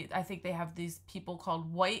think they have these people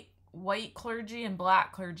called white clergy and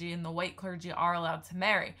black clergy, and the white clergy are allowed to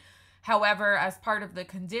marry. However, as part of the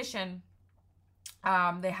condition,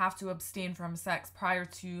 they have to abstain from sex prior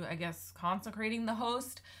to, I guess, consecrating the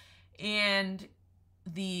host. And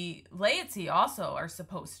the laity also are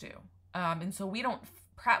supposed to. And so we don't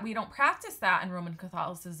practice that in Roman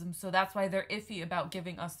Catholicism. So that's why they're iffy about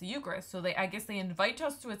giving us the Eucharist. So I guess they invite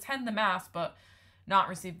us to attend the Mass, but not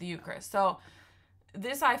receive the Eucharist. So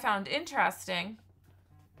this I found interesting.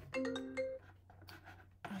 This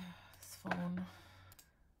phone.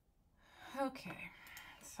 Okay.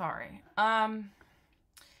 Sorry.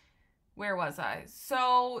 Where was I?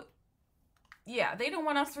 So, yeah, they don't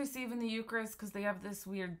want us receiving the Eucharist because they have this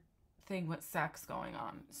weird thing with sex going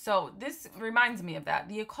on. So this reminds me of that.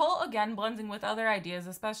 The occult, again, blending with other ideas,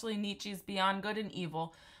 especially Nietzsche's beyond good and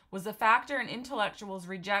evil, was a factor in intellectuals'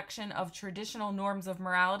 rejection of traditional norms of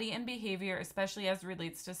morality and behavior, especially as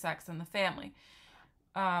relates to sex and the family.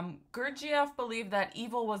 Gurdjieff believed that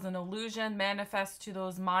evil was an illusion manifest to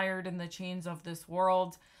those mired in the chains of this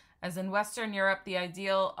world. As in Western Europe, the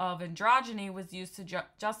ideal of androgyny was used to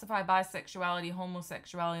justify bisexuality,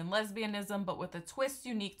 homosexuality, and lesbianism, but with a twist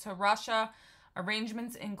unique to Russia.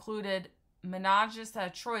 Arrangements included menages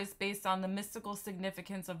à choice based on the mystical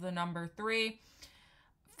significance of the number 3.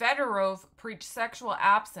 Fedorov preached sexual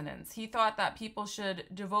abstinence. He thought that people should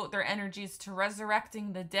devote their energies to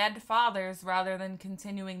resurrecting the dead fathers rather than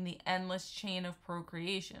continuing the endless chain of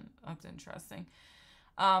procreation. That's interesting.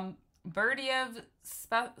 Berdiev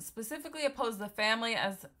specifically opposed the family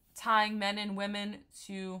as tying men and women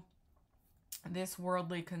to this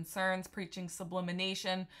worldly concerns, preaching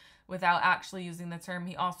sublimination without actually using the term.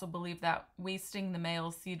 He also believed that wasting the male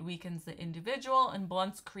seed weakens the individual and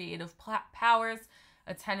blunts creative powers,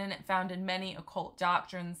 a tenet found in many occult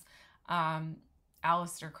doctrines.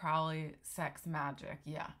 Aleister Crowley, sex magic,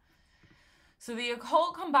 yeah. So the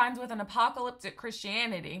occult combines with an apocalyptic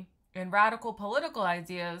Christianity and radical political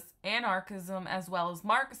ideas, anarchism as well as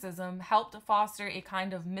Marxism helped foster a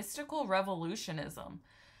kind of mystical revolutionism.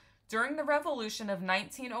 During the revolution of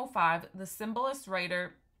 1905, the symbolist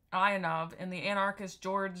writer Ionov and the anarchist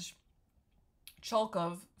George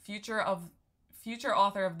Chulkov, future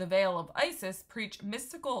author of The Veil of Isis, preached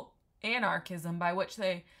mystical anarchism, by which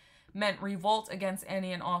they meant revolt against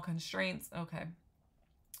any and all constraints. Okay.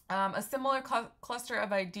 A similar cluster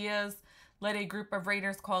of ideas led a group of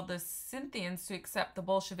writers called the Scythians to accept the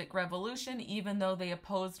Bolshevik Revolution, even though they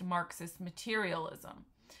opposed Marxist materialism.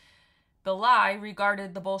 Belay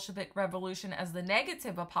regarded the Bolshevik Revolution as the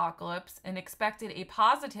negative apocalypse and expected a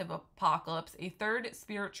positive apocalypse, a third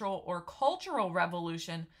spiritual or cultural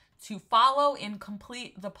revolution, to follow and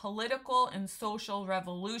complete the political and social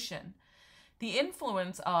revolution. The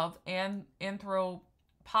influence of anthroposophy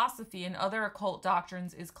and other occult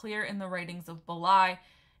doctrines is clear in the writings of Belay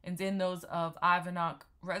and in those of Ivanok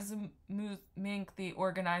Razumink, the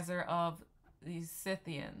organizer of the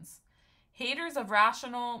Scythians. Haters of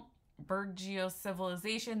rational bourgeois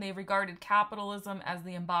civilization, they regarded capitalism as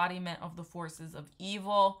the embodiment of the forces of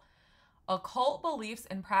evil. Occult beliefs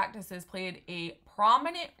and practices played a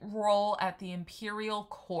prominent role at the imperial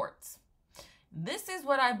courts. This is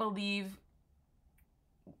what I believe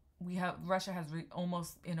Russia has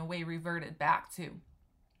almost in a way reverted back to.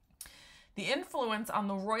 The influence on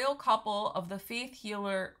the royal couple of the faith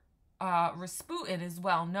healer Rasputin is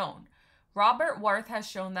well known. Robert Worth has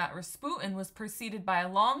shown that Rasputin was preceded by a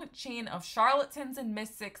long chain of charlatans and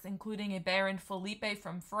mystics, including a Baron Philippe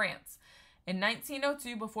from France. In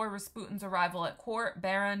 1902, before Rasputin's arrival at court,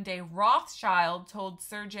 Baron de Rothschild told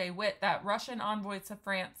Sergei Witt, that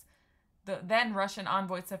the then Russian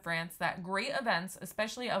envoys to France, that great events,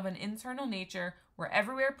 especially of an internal nature, were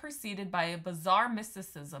everywhere preceded by a bizarre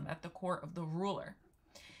mysticism at the court of the ruler.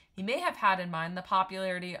 He may have had in mind the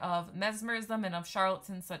popularity of mesmerism and of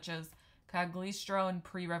charlatans such as Cagliostro in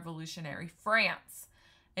pre-revolutionary France.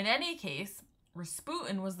 In any case,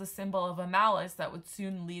 Rasputin was the symbol of a malice that would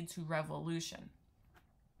soon lead to revolution.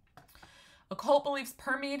 Occult beliefs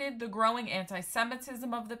permeated the growing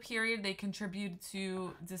anti-Semitism of the period. They contributed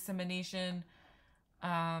to dissemination,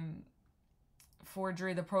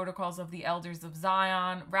 forgery, the protocols of the elders of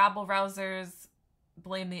Zion. Rabble-rousers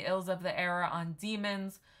blamed the ills of the era on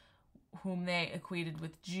demons, whom they equated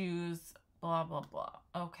with Jews, blah, blah, blah.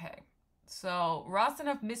 Okay. So,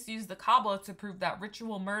 Rosanov misused the Kabbalah to prove that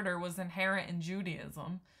ritual murder was inherent in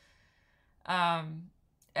Judaism.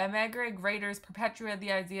 Emigre writers perpetuated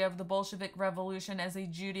the idea of the Bolshevik Revolution as a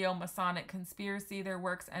Judeo-Masonic conspiracy. Their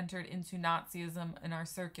works entered into Nazism and are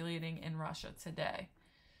circulating in Russia today.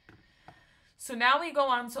 So now we go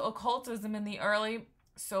on to occultism in the early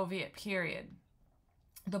Soviet period.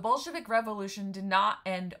 The Bolshevik Revolution did not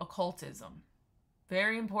end occultism.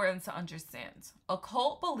 Very important to understand.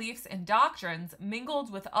 Occult beliefs and doctrines mingled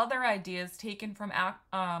with other ideas taken from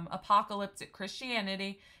apocalyptic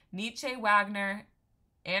Christianity, Nietzsche, Wagner,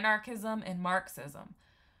 anarchism, and Marxism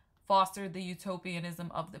fostered the utopianism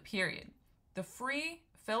of the period. The Free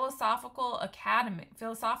Philosophic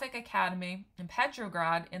Academy in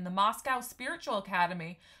Petrograd and the Moscow Spiritual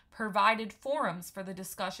Academy provided forums for the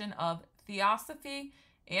discussion of theosophy,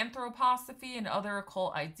 anthroposophy, and other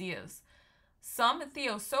occult ideas. Some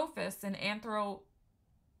theosophists and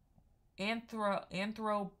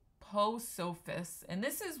anthroposophists, and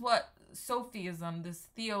this is what Sophism, this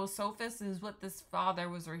theosophist, is what this father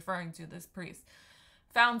was referring to, this priest,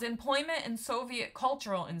 found employment in Soviet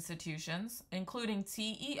cultural institutions, including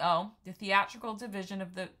TEO, the Theatrical Division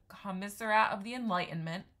of the Commissariat of the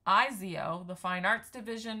Enlightenment, IZO, the Fine Arts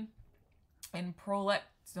Division, and Prolet,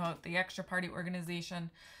 so the extra party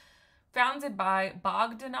organization, founded by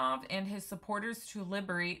Bogdanov and his supporters to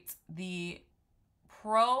liberate the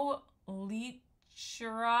proletariat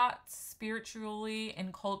spiritually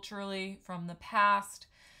and culturally from the past.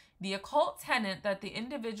 The occult tenet that the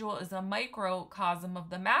individual is a microcosm of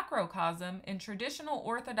the macrocosm and traditional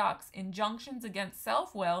orthodox injunctions against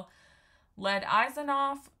self-will led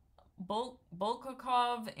Eisenhoff,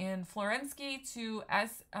 Bulgakov, and Florensky to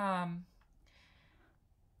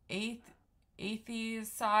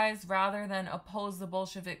atheist rather than oppose the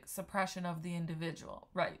Bolshevik suppression of the individual.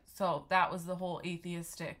 Right, so that was the whole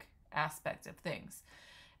atheistic aspect of things.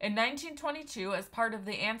 In 1922, as part of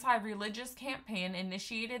the anti-religious campaign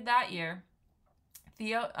initiated that year,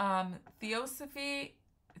 theosophy,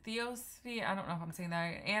 I don't know if I'm saying that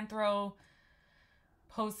right,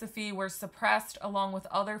 anthroposophy were suppressed along with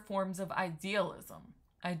other forms of idealism,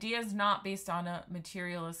 ideas not based on a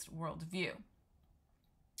materialist worldview.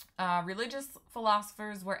 Religious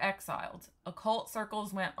philosophers were exiled. Occult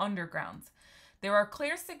circles went underground. There are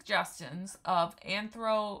clear suggestions of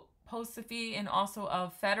anthroposophy and also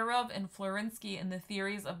of Fedorov and Florensky in the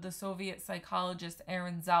theories of the Soviet psychologist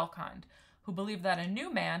Aaron Zalkind, who believed that a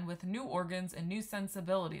new man with new organs and new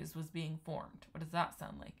sensibilities was being formed. What does that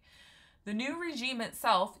sound like? The new regime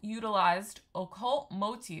itself utilized occult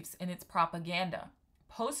motifs in its propaganda.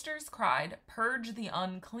 Posters cried, "Purge the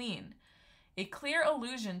unclean," a clear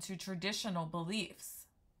allusion to traditional beliefs.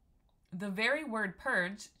 The very word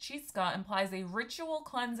purge, chistka, implies a ritual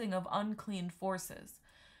cleansing of unclean forces.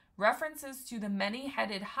 References to the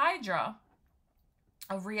many-headed hydra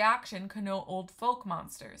of reaction connote old folk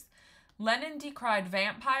monsters. Lenin decried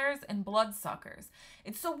vampires and bloodsuckers.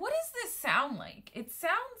 So what does this sound like? It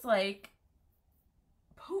sounds like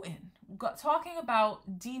Putin talking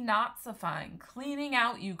about denazifying, cleaning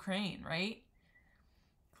out Ukraine, right?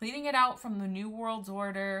 Cleaning it out from the New World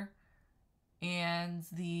Order and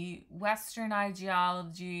the Western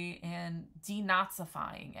ideology and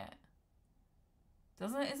denazifying it.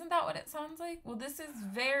 Isn't that what it sounds like? Well, this is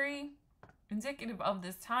very indicative of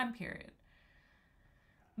this time period.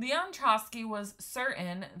 Leon Trotsky was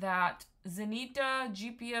certain that Zenita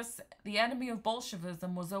GPS, the enemy of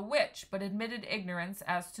Bolshevism, was a witch, but admitted ignorance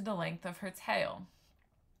as to the length of her tale.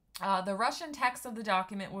 The Russian text of the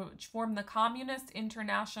document, which formed the Communist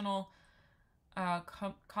International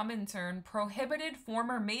Comintern, prohibited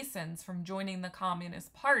former Masons from joining the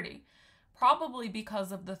Communist Party, probably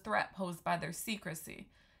because of the threat posed by their secrecy.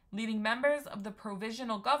 Leading members of the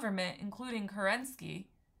provisional government, including Kerensky,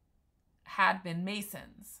 had been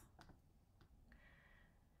Masons.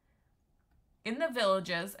 In the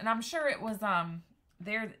villages, and I'm sure it was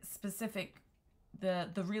their specific,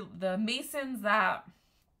 the Masons that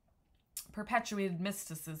perpetuated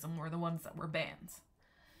mysticism were the ones that were banned.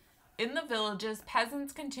 In the villages,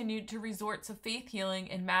 peasants continued to resort to faith healing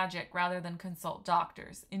and magic rather than consult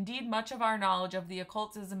doctors. Indeed, much of our knowledge of the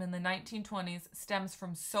occultism in the 1920s stems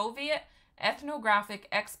from Soviet ethnographic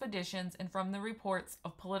expeditions and from the reports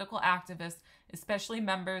of political activists, especially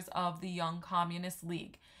members of the Young Communist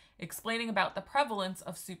League, complaining about the prevalence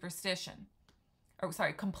of superstition.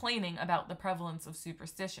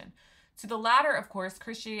 To the latter, of course,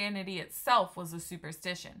 Christianity itself was a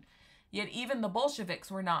superstition. Yet even the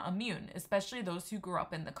Bolsheviks were not immune, especially those who grew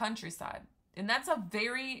up in the countryside. And that's a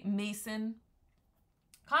very Mason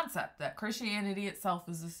concept, that Christianity itself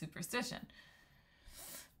is a superstition.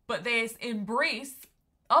 But they embrace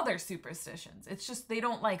other superstitions. It's just they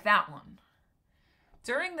don't like that one.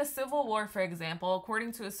 During the Civil War, for example,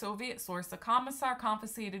 according to a Soviet source, a commissar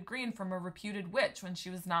confiscated grain from a reputed witch when she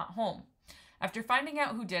was not home. After finding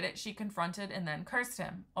out who did it, she confronted and then cursed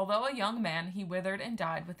him. Although a young man, he withered and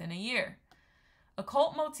died within a year.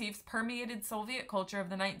 Occult motifs permeated Soviet culture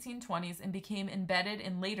of the 1920s and became embedded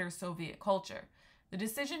in later Soviet culture. The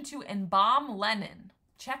decision to embalm Lenin,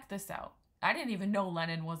 check this out. I didn't even know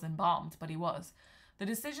Lenin was embalmed, but he was. The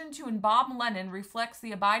decision to embalm Lenin reflects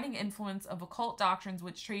the abiding influence of occult doctrines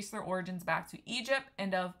which trace their origins back to Egypt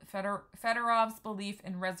and of Fedorov's belief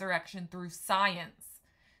in resurrection through science.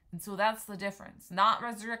 And so that's the difference. Not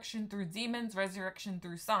resurrection through demons, resurrection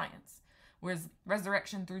through science. Whereas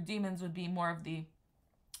resurrection through demons would be more of the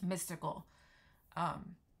mystical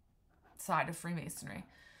side of Freemasonry.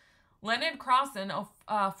 Leonid Krassin,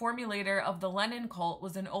 a formulator of the Lenin cult,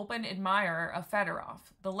 was an open admirer of Fedorov.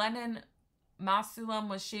 The Lenin mausoleum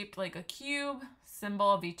was shaped like a cube,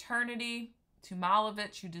 symbol of eternity, to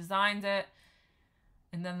Malevich, who designed it.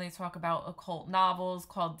 And then they talk about occult novels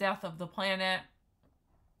called Death of the Planet.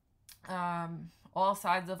 All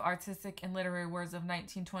sides of artistic and literary words of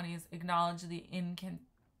 1920s acknowledge the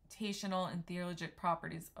incantational and theologic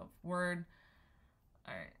properties of word.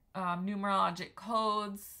 All right. Numerologic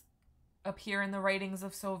codes appear in the writings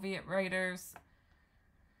of Soviet writers.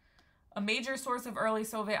 A major source of early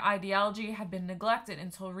Soviet ideology had been neglected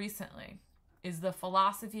until recently, is the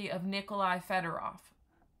philosophy of Nikolai Fedorov.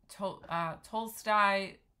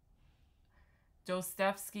 Tolstoy,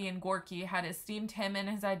 Dostoevsky, and Gorky had esteemed him and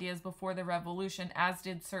his ideas before the revolution, as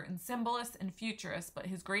did certain symbolists and futurists, but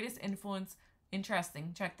his greatest influence,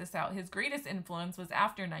 interesting, check this out, his greatest influence was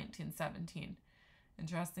after 1917.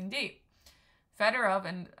 Interesting date. Fedorov,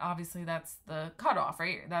 and obviously that's the cutoff,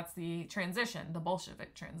 right? That's the transition, the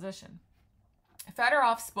Bolshevik transition.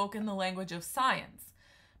 Fedorov spoke in the language of science,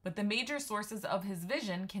 but the major sources of his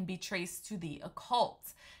vision can be traced to the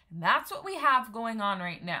occult. And that's what we have going on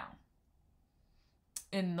right now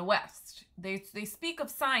in the West. They speak of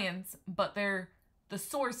science, but the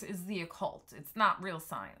source is the occult. It's not real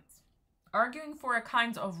science. Arguing for a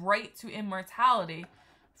kind of right to immortality,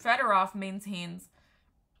 Fedorov maintains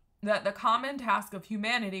that the common task of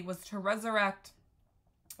humanity was to resurrect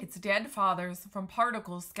its dead fathers from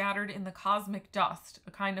particles scattered in the cosmic dust,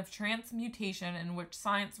 a kind of transmutation in which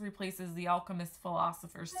science replaces the alchemist's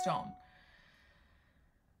philosopher's stone.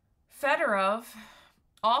 Fedorov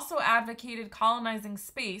also advocated colonizing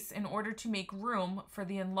space in order to make room for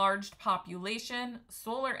the enlarged population,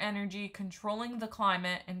 solar energy, controlling the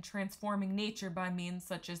climate, and transforming nature by means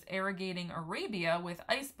such as irrigating Arabia with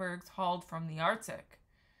icebergs hauled from the Arctic.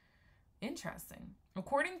 Interesting.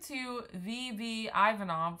 According to V.V.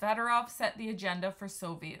 Ivanov, Fedorov set the agenda for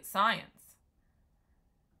Soviet science.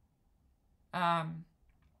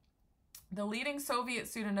 The leading Soviet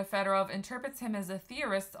student of Fedorov interprets him as a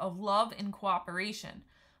theorist of love and cooperation.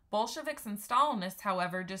 Bolsheviks and Stalinists,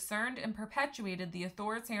 however, discerned and perpetuated the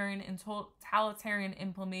authoritarian and totalitarian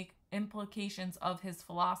implications of his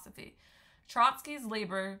philosophy. Trotsky's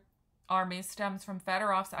labor army stems from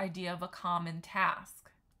Fedorov's idea of a common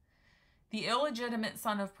task. The illegitimate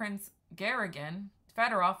son of Prince Garagin,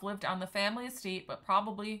 Fedorov lived on the family estate, but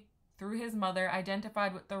probably through his mother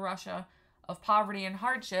identified with the Russia of poverty and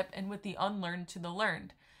hardship and with the unlearned to the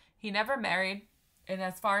learned. He never married, and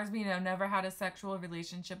as far as we know, never had a sexual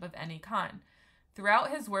relationship of any kind.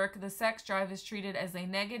 Throughout his work, the sex drive is treated as a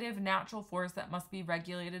negative natural force that must be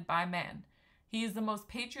regulated by man. He is the most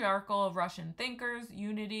patriarchal of Russian thinkers: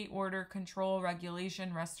 unity, order, control,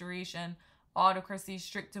 regulation, restoration, autocracy,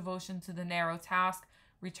 strict devotion to the narrow task,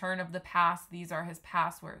 return of the past. These are his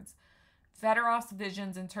passwords. Fedorov's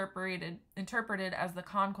visions, interpreted as the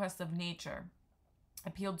conquest of nature,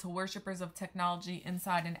 appealed to worshippers of technology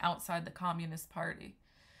inside and outside the Communist Party.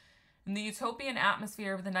 In the utopian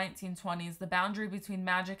atmosphere of the 1920s, the boundary between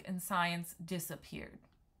magic and science disappeared,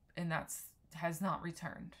 and has not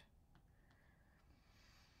returned.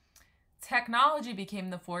 Technology became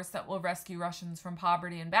the force that will rescue Russians from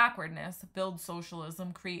poverty and backwardness, build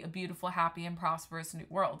socialism, create a beautiful, happy, and prosperous new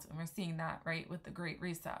world. And we're seeing that, right, with the Great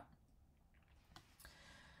Reset.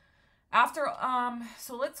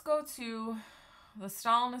 So let's go to the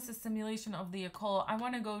Stalinist assimilation of the occult. I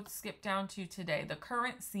want to skip down to today, the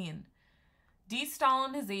current scene.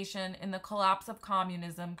 De-Stalinization and the collapse of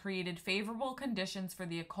communism created favorable conditions for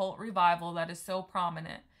the occult revival that is so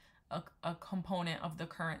prominent a component of the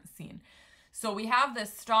current scene. So we have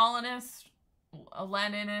this Stalinist,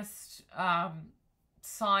 Leninist,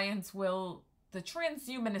 science will, the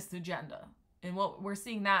transhumanist agenda. And we're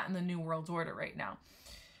seeing that in the New World Order right now.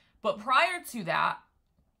 But prior to that,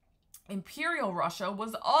 Imperial Russia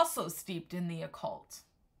was also steeped in the occult.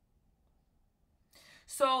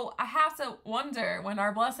 So I have to wonder, when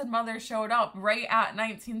our Blessed Mother showed up right at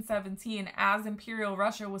 1917 as Imperial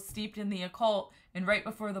Russia was steeped in the occult, and right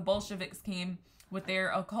before the Bolsheviks came with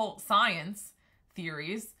their occult science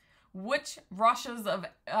theories, which eras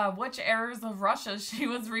of Russia she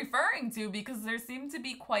was referring to, because there seemed to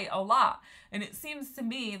be quite a lot. And it seems to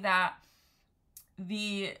me that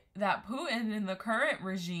that Putin in the current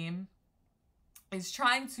regime is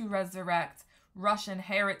trying to resurrect Russian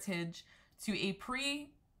heritage to a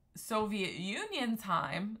pre-Soviet Union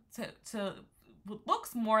time to what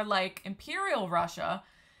looks more like Imperial Russia,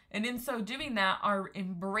 and in so doing that are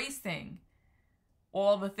embracing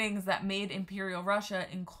all the things that made Imperial Russia,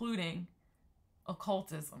 including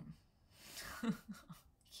occultism.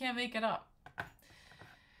 Can't make it up.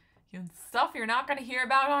 Stuff you're not going to hear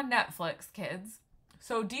about on Netflix, kids.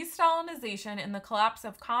 So de-Stalinization and the collapse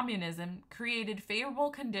of communism created favorable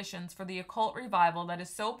conditions for the occult revival that is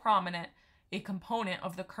so prominent a component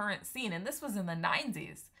of the current scene. And this was in the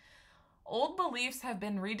 90s. Old beliefs have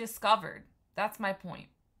been rediscovered. That's my point.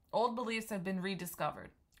 Old beliefs have been rediscovered.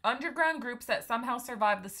 Underground groups that somehow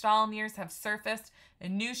survived the Stalin years have surfaced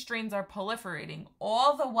and new strains are proliferating.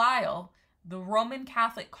 All the while, the Roman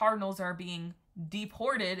Catholic cardinals are being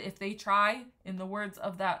deported if they try, in the words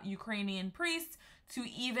of that Ukrainian priest, to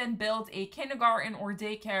even build a kindergarten or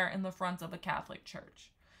daycare in the front of a Catholic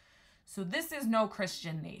church. So this is no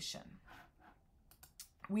Christian nation.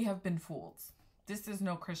 We have been fooled. This is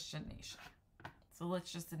no Christian nation. So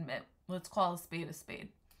let's just admit, let's call a spade a spade.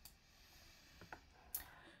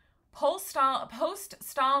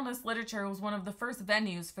 Post-Stalinist literature was one of the first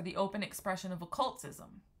venues for the open expression of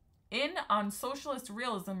occultism. On Socialist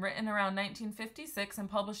Realism, written around 1956 and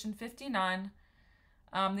published in 1959,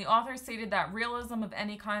 the author stated that realism of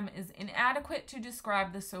any kind is inadequate to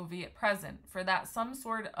describe the Soviet present, for that some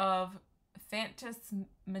sort of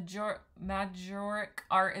phantasmagoric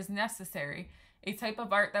art is necessary, a type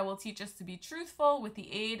of art that will teach us to be truthful with the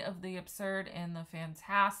aid of the absurd and the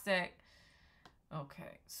fantastic.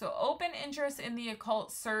 Okay, so open interest in the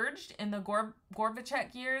occult surged in the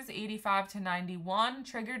Gorbachev years, 85 to 91,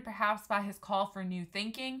 triggered perhaps by his call for new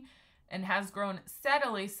thinking, and has grown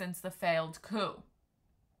steadily since the failed coup.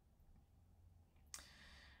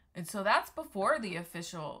 And so that's before the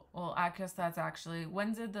official, well, I guess that's actually,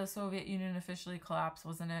 when did the Soviet Union officially collapse?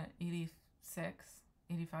 Wasn't it 86,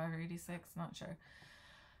 85 or 86? Not sure.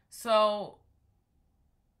 So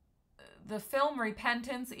the film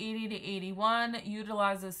Repentance, 80 to 81,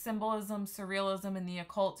 utilizes symbolism, surrealism, and the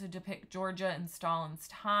occult to depict Georgia in Stalin's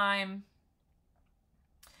time.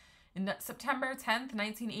 In September 10th,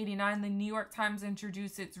 1989, the New York Times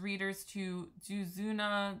introduced its readers to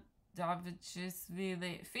Zuzuna Davichisvili,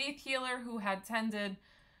 the faith healer who had tended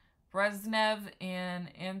Brezhnev,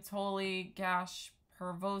 and Anatoly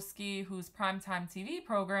Gashpervosky, whose primetime TV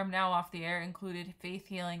program, now off the air, included faith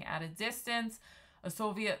healing at a distance. A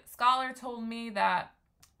Soviet scholar told me that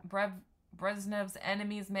Brezhnev's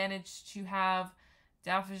enemies managed to have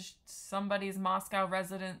somebody's Moscow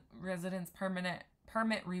residence permit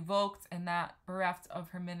revoked, and that bereft of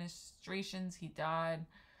her ministrations, he died.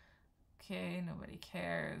 Okay, nobody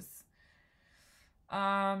cares.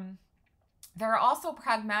 There are also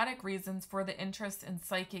pragmatic reasons for the interest in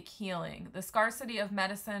psychic healing, the scarcity of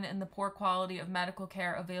medicine and the poor quality of medical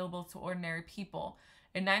care available to ordinary people.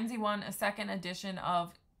 In 1991, a second edition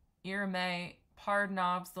of Irmay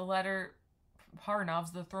Pardonov's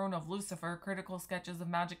The Throne of Lucifer, Critical Sketches of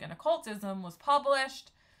Magic and Occultism, was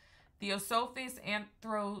published. Theosophists,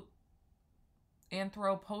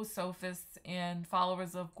 anthroposophists, and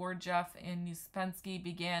followers of Gurdjieff and Uspensky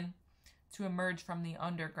began to emerge from the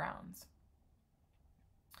underground.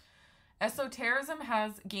 Esotericism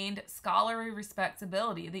has gained scholarly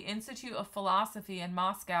respectability. The Institute of Philosophy in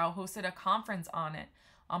Moscow hosted a conference on it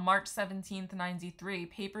on March 17, 1993.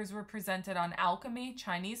 Papers were presented on alchemy,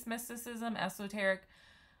 Chinese mysticism, esoteric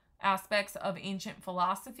aspects of ancient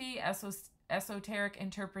philosophy, esoteric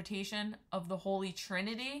interpretation of the Holy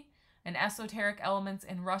Trinity, and esoteric elements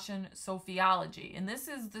in Russian sophiology. And this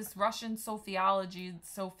Russian sophiology,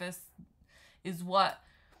 sophist, is what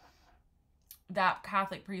that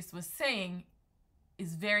Catholic priest was saying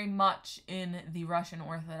is very much in the Russian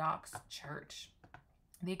Orthodox Church.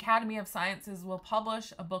 The Academy of Sciences will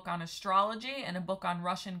publish a book on astrology, and a book on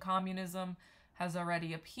Russian communism has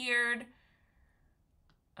already appeared.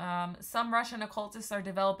 Some Russian occultists are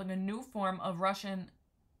developing a new form of Russian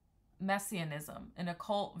messianism, an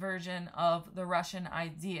occult version of the Russian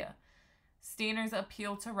idea. Steiner's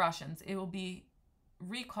appeal to Russians,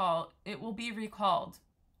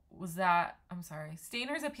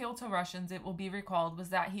 Steiner's appeal to Russians, it will be recalled, was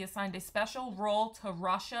that he assigned a special role to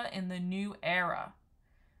Russia in the new era.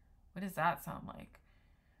 What does that sound like?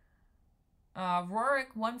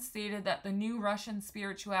 Roerich once stated that the new Russian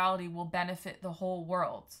spirituality will benefit the whole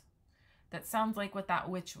world. That sounds like what that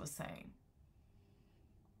witch was saying.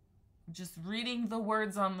 Just reading the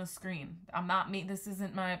words on the screen. This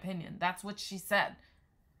isn't my opinion. That's what she said.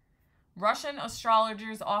 Russian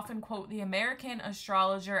astrologers often quote the American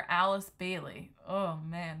astrologer Alice Bailey,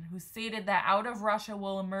 who stated that out of Russia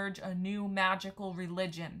will emerge a new magical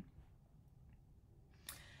religion.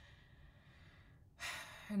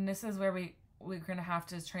 And this is where we're going to have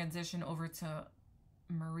to transition over to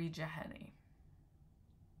Marie Jeheni.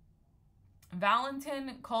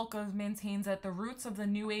 Valentin Kolkov maintains that the roots of the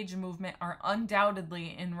New Age movement are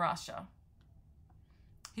undoubtedly in Russia.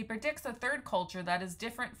 He predicts a third culture that is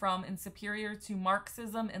different from and superior to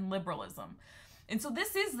Marxism and liberalism. And so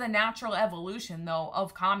this is the natural evolution, though,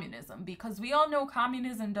 of communism, because we all know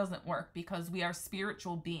communism doesn't work because we are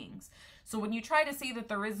spiritual beings. So when you try to say that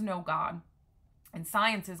there is no God and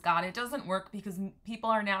science is God, it doesn't work because people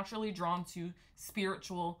are naturally drawn to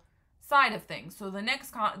spiritual side of things. So the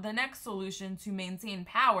next solution to maintain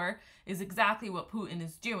power is exactly what Putin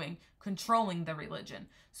is doing, controlling the religion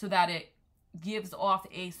so that it gives off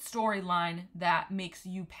a storyline that makes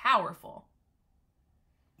you powerful.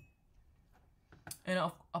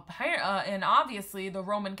 And obviously the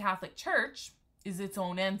Roman Catholic Church is its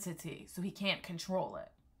own entity, so he can't control it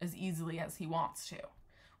as easily as he wants to,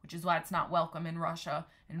 which is why it's not welcome in Russia,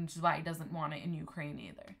 and which is why he doesn't want it in Ukraine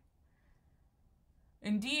either.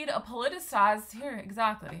 Indeed, a politicized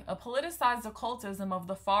occultism of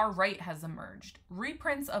the far right has emerged.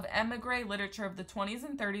 Reprints of emigre literature of the 20s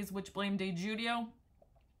and 30s, which blamed a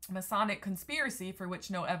Judeo-Masonic conspiracy for which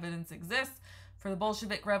no evidence exists for the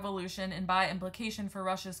Bolshevik Revolution and by implication for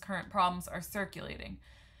Russia's current problems, are circulating.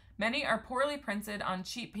 Many are poorly printed on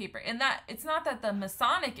cheap paper. And that it's not that the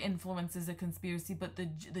Masonic influence is a conspiracy, but the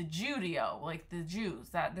Judeo, like the Jews,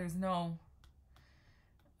 that there's no...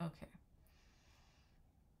 Okay.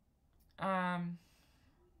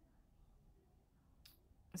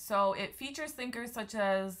 So it features thinkers such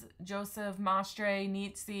as Joseph Maistre,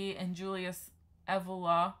 Nietzsche, and Julius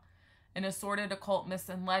Evola, in assorted occult myths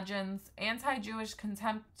and legends, anti-Jewish,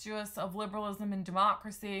 contemptuous of liberalism and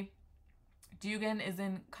democracy. Dugin is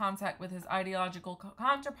in contact with his ideological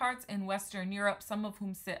counterparts in Western Europe, some of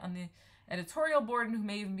whom sit on the editorial board and who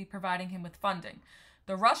may even be providing him with funding.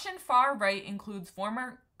 The Russian far right includes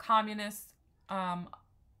former communist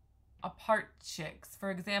apartchiks.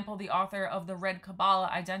 For example, the author of The Red Kabbalah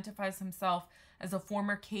identifies himself as a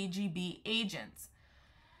former KGB agent.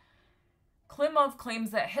 Klimov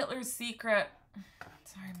claims that Hitler's secret...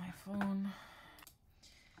 Sorry, my phone.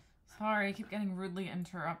 Sorry, I keep getting rudely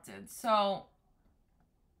interrupted. So,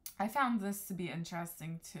 I found this to be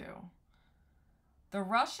interesting too. The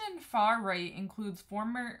Russian far right includes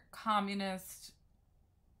former communist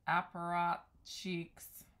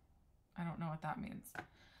apparatchiks. I don't know what that means.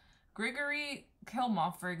 Grigory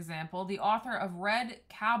Klimov, for example, the author of Red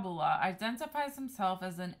Kabbalah, identifies himself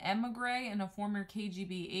as an emigre and a former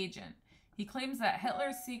KGB agent. He claims that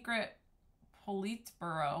Hitler's secret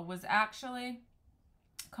Politburo was actually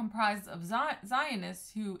comprised of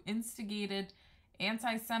Zionists who instigated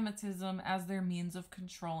anti-Semitism as their means of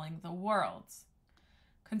controlling the world.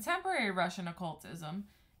 Contemporary Russian occultism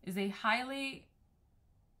is a highly...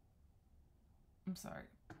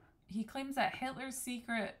 He claims that Hitler's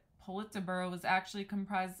secret Politburo was actually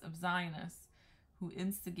comprised of Zionists who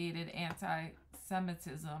instigated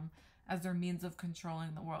anti-Semitism as their means of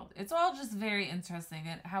controlling the world. It's all just very interesting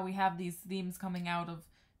at how we have these themes coming out of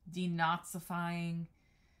denazifying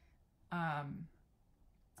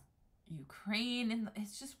Ukraine. And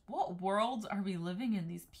it's just, what world are we living in?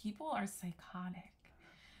 These people are psychotic.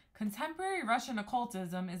 Contemporary Russian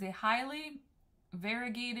occultism is a highly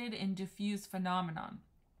variegated and diffuse phenomenon.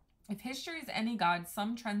 If history is any guide,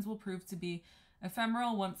 some trends will prove to be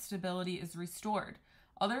ephemeral once stability is restored.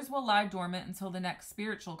 Others will lie dormant until the next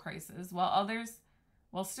spiritual crisis,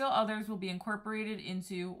 while still others will be incorporated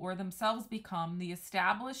into or themselves become the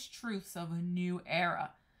established truths of a new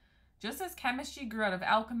era. Just as chemistry grew out of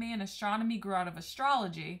alchemy and astronomy grew out of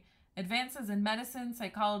astrology, advances in medicine,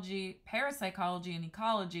 psychology, parapsychology, and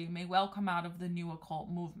ecology may well come out of the new occult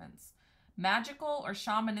movements. Magical or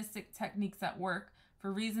shamanistic techniques at work,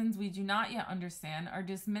 for reasons we do not yet understand, are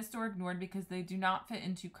dismissed or ignored because they do not fit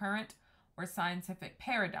into current or scientific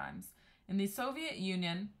paradigms. In the Soviet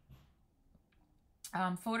Union,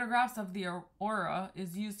 photographs of the aura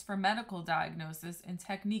is used for medical diagnosis, and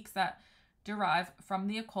techniques that derive from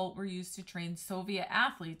the occult were used to train Soviet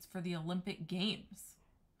athletes for the Olympic Games.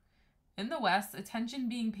 In the West, attention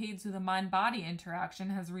being paid to the mind-body interaction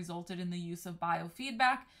has resulted in the use of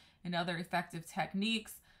biofeedback and other effective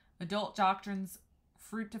techniques, adult doctrines,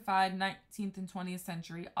 fruitified 19th and 20th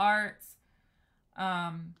century arts.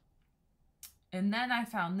 And then I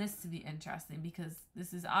found this to be interesting because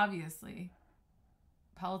this is obviously,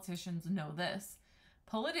 politicians know this.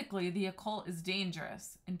 Politically, the occult is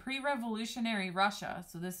dangerous. In pre-revolutionary Russia,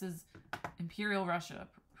 so this is Imperial Russia,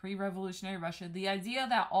 pre-revolutionary Russia, the idea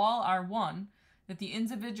that all are one, that the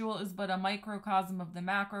individual is but a microcosm of the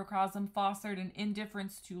macrocosm, fostered an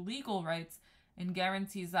indifference to legal rights and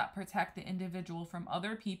guarantees that protect the individual from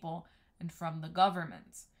other people and from the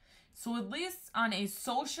government. So at least on a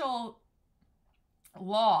social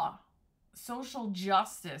law, social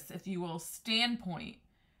justice, if you will, standpoint,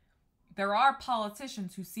 there are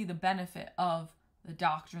politicians who see the benefit of the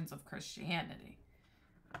doctrines of Christianity.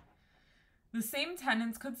 The same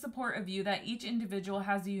tenets could support a view that each individual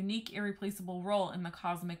has a unique, irreplaceable role in the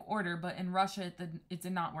cosmic order, but in Russia, it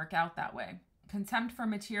did not work out that way. Contempt for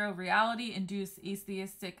material reality induced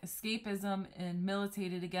atheistic escapism and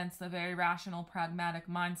militated against the very rational, pragmatic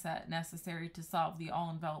mindset necessary to solve the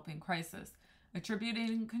all-enveloping crisis.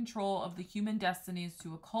 Attributing control of the human destinies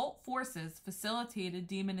to occult forces facilitated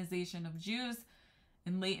demonization of Jews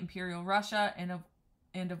in late Imperial Russia and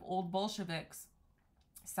of old Bolsheviks,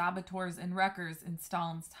 saboteurs and wreckers in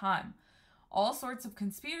Stalin's time. All sorts of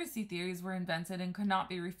conspiracy theories were invented and could not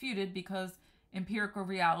be refuted because empirical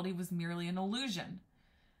reality was merely an illusion.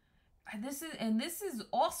 This is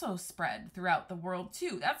also spread throughout the world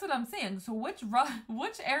too. That's what I'm saying. So which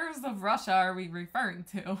eras of Russia are we referring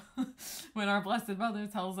to when our Blessed Mother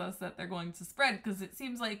tells us that they're going to spread? Because it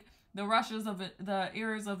seems like the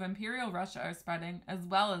eras of Imperial Russia are spreading, as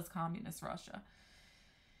well as Communist Russia.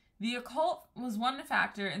 The occult was one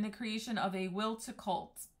factor in the creation of a will to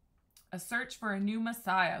cult, a search for a new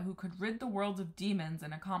Messiah who could rid the world of demons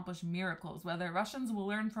and accomplish miracles. Whether Russians will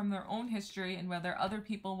learn from their own history and whether other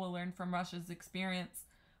people will learn from Russia's experience,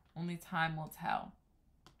 only time will tell.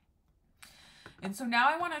 And so now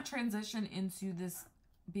I want to transition into this,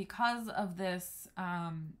 because of this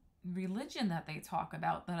religion that they talk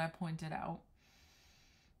about that I pointed out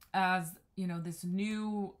as, this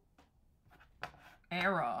new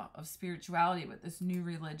era of spirituality with this new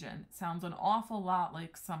religion. It sounds an awful lot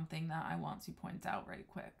like something that I want to point out right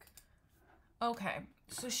quick. Okay,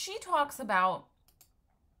 so she talks about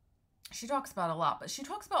a lot, but she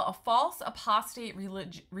talks about a false apostate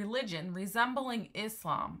religion resembling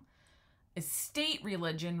Islam, a state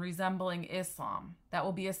religion resembling Islam that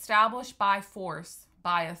will be established by force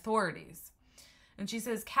by authorities. And she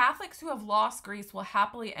says, Catholics who have lost grace will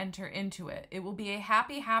happily enter into it. It will be a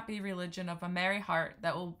happy, happy religion of a merry heart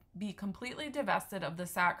that will be completely divested of the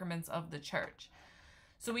sacraments of the church.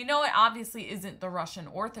 So we know it obviously isn't the Russian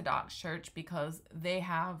Orthodox Church because they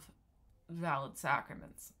have valid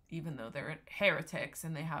sacraments, even though they're heretics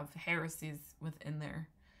and they have heresies within their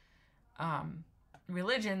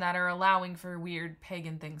religion that are allowing for weird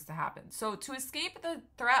pagan things to happen. So to escape the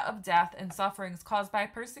threat of death and sufferings caused by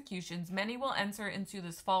persecutions, many will enter into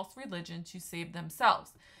this false religion to save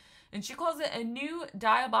themselves. And she calls it a new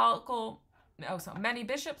diabolical... many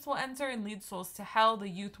bishops will enter and lead souls to hell. The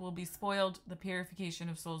youth will be spoiled. The purification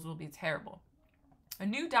of souls will be terrible. A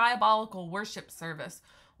new diabolical worship service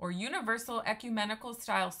or universal ecumenical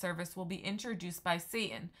style service will be introduced by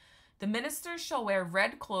Satan. The ministers shall wear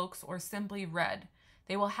red cloaks or simply red.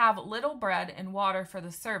 They will have little bread and water for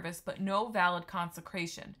the service, but no valid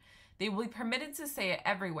consecration. They will be permitted to say it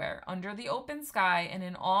everywhere, under the open sky and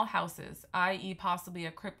in all houses, i.e. possibly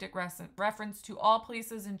a cryptic reference to all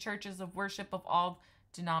places and churches of worship of all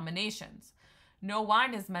denominations. No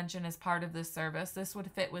wine is mentioned as part of this service. This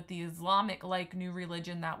would fit with the Islamic-like new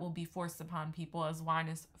religion that will be forced upon people, as wine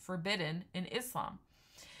is forbidden in Islam.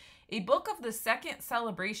 A book of the second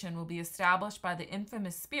celebration will be established by the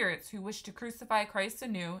infamous spirits who wish to crucify Christ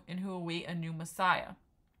anew and who await a new Messiah.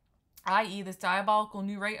 I.e., this diabolical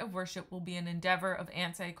new rite of worship will be an endeavor of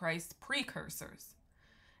Antichrist precursors.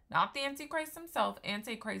 Not the Antichrist himself,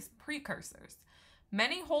 Antichrist precursors.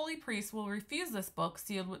 Many holy priests will refuse this book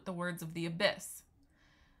sealed with the words of the abyss.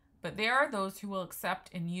 But there are those who will accept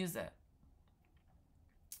and use it.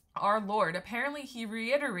 Our Lord, apparently he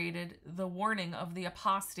reiterated the warning of the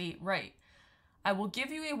apostate rite. I will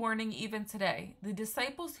give you a warning even today. The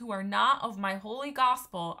disciples who are not of my holy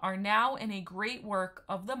gospel are now in a great work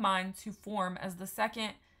of the mind to form as the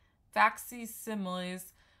second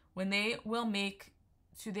facsimiles, when they will make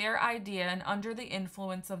to their idea and under the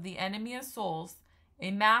influence of the enemy of souls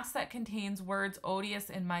a mass that contains words odious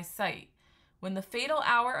in my sight. When the fatal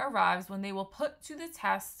hour arrives, when they will put to the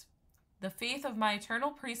test the faith of my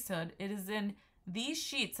eternal priesthood, it is in these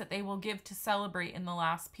sheets that they will give to celebrate in the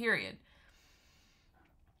last period.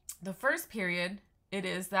 The first period, it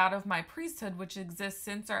is that of my priesthood, which exists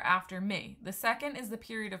since or after me. The second is the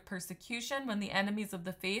period of persecution, when the enemies of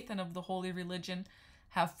the faith and of the holy religion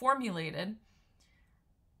have formulated,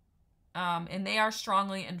 and they are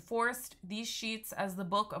strongly enforced. These sheets, as the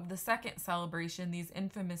book of the second celebration, these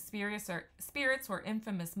infamous spirits or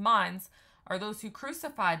infamous minds, are those who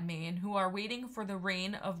crucified me and who are waiting for the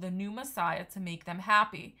reign of the new Messiah to make them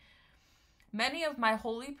happy. Many of my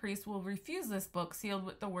holy priests will refuse this book sealed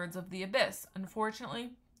with the words of the abyss. Unfortunately,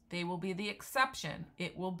 they will be the exception.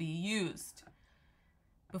 It will be used.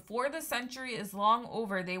 Before the century is long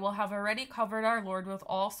over, they will have already covered our Lord with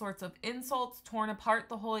all sorts of insults, torn apart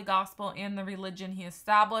the holy gospel and the religion he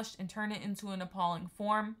established, and turned it into an appalling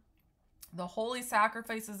form. The holy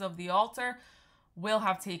sacrifices of the altar will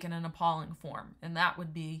have taken an appalling form, and that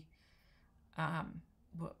would be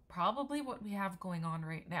probably what we have going on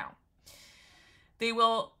right now. They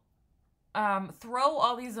will throw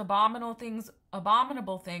all these abominable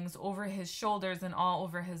things over his shoulders and all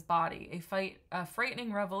over his body. A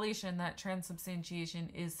frightening revelation that transubstantiation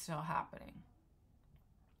is still happening.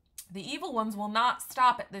 The evil ones will not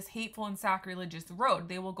stop at this hateful and sacrilegious road.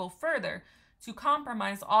 They will go further to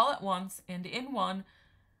compromise all at once, and in one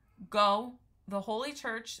go the Holy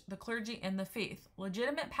Church, the clergy, and the faith.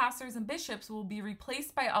 Legitimate pastors and bishops will be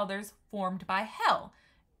replaced by others formed by hell,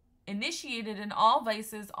 initiated in all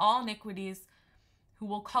vices, all iniquities, who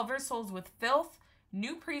will cover souls with filth,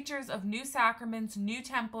 new preachers of new sacraments, new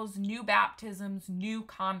temples, new baptisms, new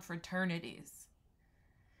confraternities.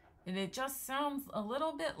 And it just sounds a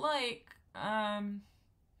little bit like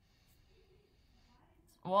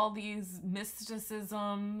all these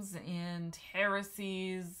mysticisms and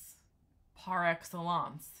heresies par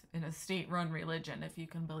excellence in a state-run religion, if you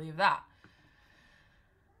can believe that.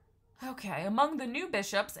 Okay, among the new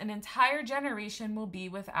bishops, an entire generation will be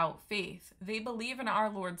without faith. They believe in our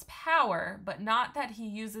Lord's power, but not that he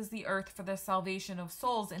uses the earth for the salvation of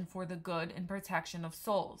souls and for the good and protection of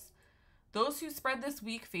souls. Those who spread this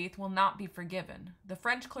weak faith will not be forgiven. The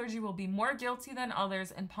French clergy will be more guilty than others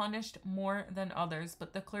and punished more than others,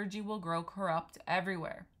 but the clergy will grow corrupt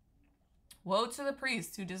everywhere. Woe to the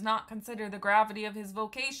priest who does not consider the gravity of his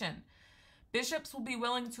vocation. Bishops will be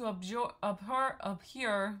willing to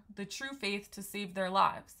abhor the true faith to save their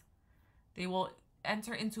lives. They will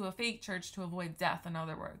enter into a fake church to avoid death, in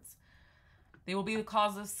other words. They will be the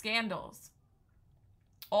cause of scandals.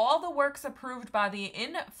 All the works approved by the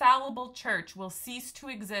infallible church will cease to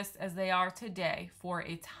exist as they are today for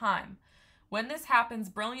a time. When this happens,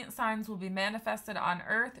 brilliant signs will be manifested on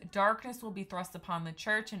earth, darkness will be thrust upon the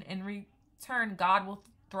church, and in return, God will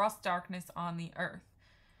thrust darkness on the earth.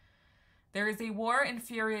 There is a war and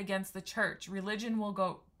fury against the church. Religion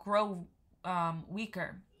will grow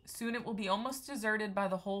weaker. Soon it will be almost deserted by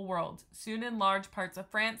the whole world. Soon in large parts of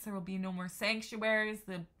France there will be no more sanctuaries.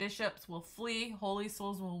 The bishops will flee. Holy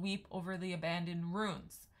souls will weep over the abandoned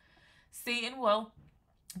ruins. Satan will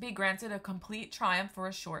be granted a complete triumph for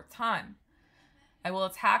a short time. I will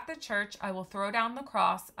attack the church. I will throw down the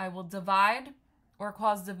cross. I will divide or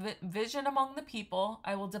cause division among the people.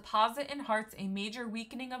 I will deposit in hearts a major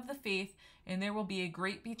weakening of the faith, and there will be a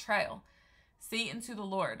great betrayal. Satan to the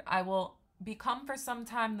Lord. I will become for some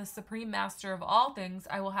time the supreme master of all things.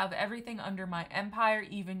 I will have everything under my empire,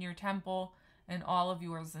 even your temple, and all of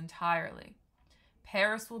yours entirely.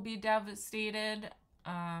 Paris will be devastated,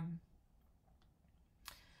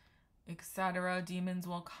 etc. Demons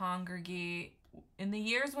will congregate. In the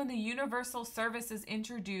years when the universal service is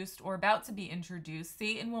introduced or about to be introduced,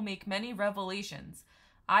 Satan will make many revelations,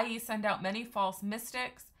 i.e. send out many false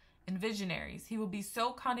mystics and visionaries. He will be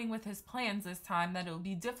so cunning with his plans this time that it will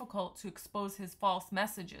be difficult to expose his false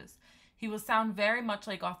messages. He will sound very much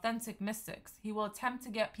like authentic mystics. He will attempt to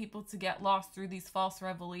get people to get lost through these false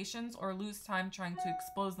revelations or lose time trying to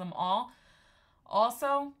expose them all.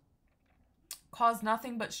 Also, cause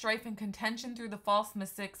nothing but strife and contention through the false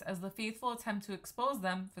mystics as the faithful attempt to expose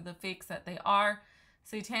them for the fakes that they are.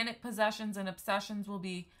 Satanic possessions and obsessions will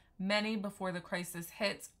be many before the crisis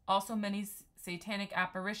hits. Also many satanic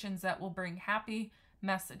apparitions that will bring happy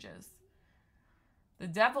messages. The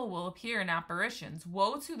devil will appear in apparitions.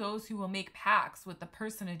 Woe to those who will make pacts with the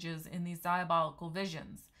personages in these diabolical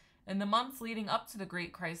visions. In the months leading up to the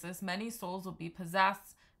great crisis, many souls will be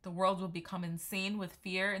possessed. The world will become insane with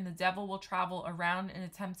fear, and the devil will travel around and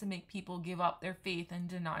attempt to make people give up their faith and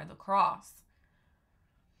deny the cross.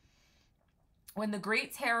 When the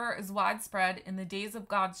great terror is widespread in the days of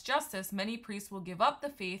God's justice, many priests will give up the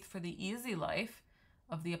faith for the easy life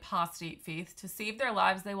of the apostate faith. To save their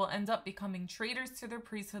lives, they will end up becoming traitors to their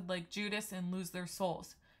priesthood like Judas and lose their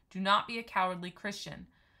souls. Do not be a cowardly Christian.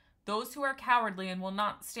 Those who are cowardly and will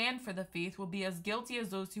not stand for the faith will be as guilty as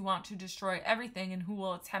those who want to destroy everything and who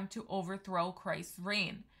will attempt to overthrow Christ's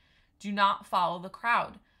reign. Do not follow the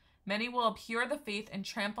crowd. Many will abhor the faith and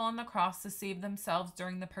trample on the cross to save themselves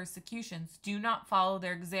during the persecutions. Do not follow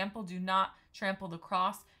their example. Do not trample the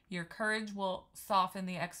cross. Your courage will soften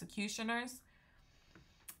the executioners.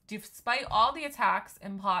 Despite all the attacks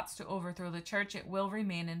and plots to overthrow the church, it will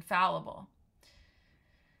remain infallible.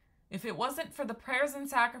 If it wasn't for the prayers and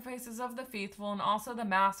sacrifices of the faithful and also the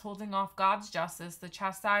Mass holding off God's justice, the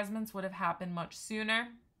chastisements would have happened much sooner.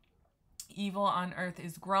 Evil on earth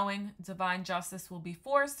is growing. Divine justice will be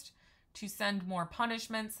forced to send more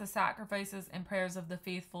punishments. The sacrifices and prayers of the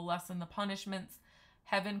faithful lessen the punishments.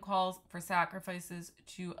 Heaven calls for sacrifices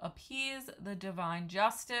to appease the divine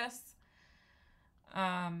justice.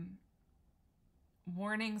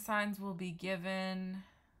 Warning signs will be given.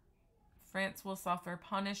 France will suffer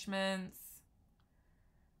punishments.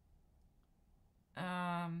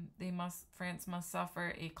 France must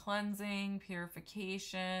suffer a cleansing,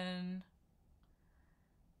 purification.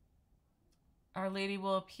 Our Lady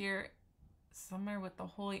will appear somewhere with the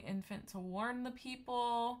Holy Infant to warn the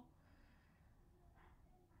people.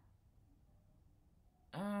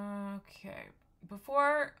 Okay.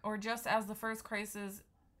 Before or just as the first crisis,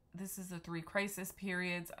 this is the 3 crisis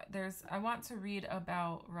periods. I want to read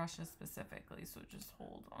about Russia specifically, so just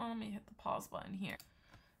hold on. Let me hit the pause button here.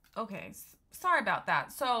 Okay, sorry about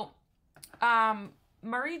that. So,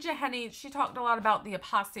 Marie Jeheni, she talked a lot about the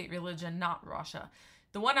apostate religion, not Russia.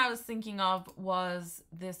 The one I was thinking of was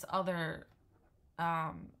this other,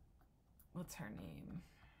 what's her name?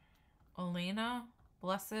 Elena?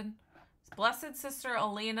 Blessed Sister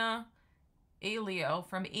Elena Alio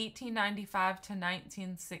from 1895 to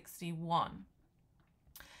 1961.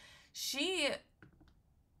 She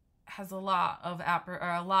has a lot of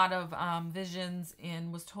visions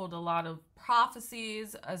and was told a lot of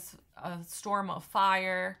prophecies, as a storm of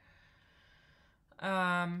fire.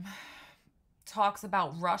 Talks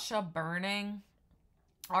about Russia burning.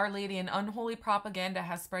 Our Lady in unholy propaganda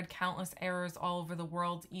has spread countless errors all over the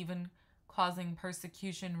world, even causing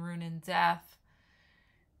persecution, ruin, and death.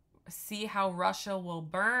 See how Russia will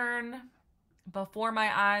burn. Before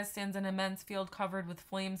my eyes stands an immense field covered with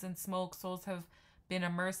flames and smoke. Souls have been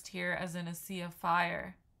immersed here as in a sea of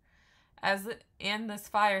fire. As in this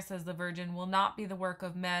fire, says the Virgin, will not be the work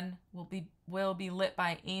of men, will be lit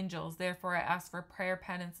by angels. Therefore, I ask for prayer,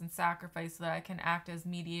 penance, and sacrifice so that I can act as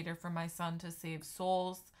mediator for my Son to save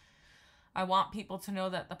souls. I want people to know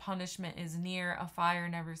that the punishment is near. A fire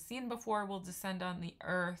never seen before will descend on the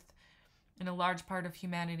earth, and a large part of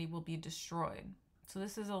humanity will be destroyed. So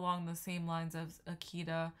this is along the same lines as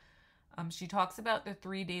Akita. She talks about the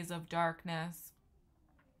 3 days of darkness.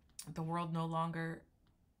 The world no longer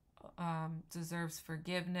deserves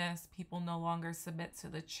forgiveness. People no longer submit to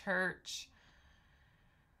the church.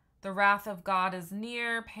 The wrath of God is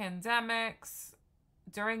near. Pandemics.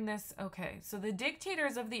 During this, so the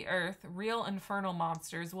dictators of the earth, real infernal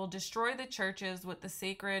monsters, will destroy the churches with the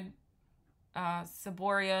sacred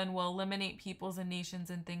Saboria and will eliminate peoples and nations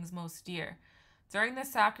and things most dear. During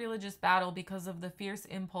this sacrilegious battle, because of the fierce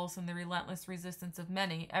impulse and the relentless resistance of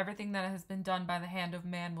many, everything that has been done by the hand of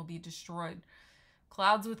man will be destroyed.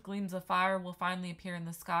 Clouds with gleams of fire will finally appear in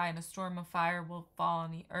the sky, and a storm of fire will fall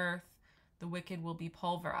on the earth. The wicked will be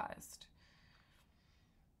pulverized.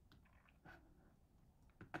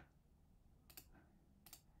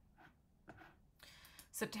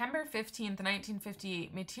 September 15th,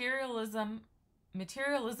 1958, materialism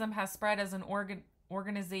has spread as an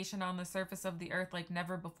organization on the surface of the earth like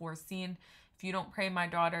never before seen. If you don't pray, my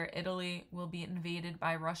daughter, Italy will be invaded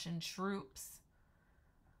by Russian troops.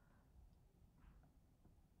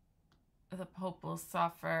 The Pope will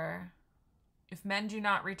suffer. If men do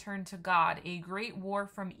not return to God, a great war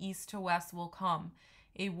from east to west will come,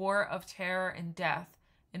 a war of terror and death.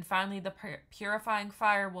 And finally, the purifying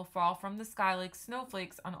fire will fall from the sky like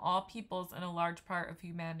snowflakes on all peoples, and a large part of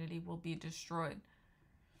humanity will be destroyed.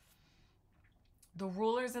 The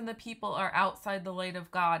rulers and the people are outside the light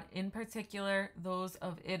of God, in particular those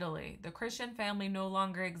of Italy. The Christian family no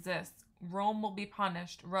longer exists. Rome will be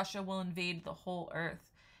punished. Russia will invade the whole earth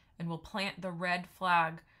and will plant the red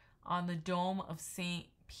flag on the dome of St.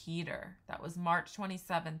 Peter. That was March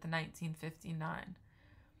 27th, 1959.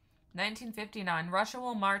 1959, Russia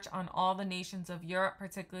will march on all the nations of Europe,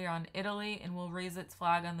 particularly on Italy, and will raise its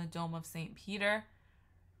flag on the dome of St. Peter.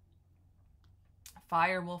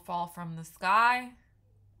 Fire will fall from the sky.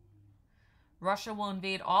 Russia will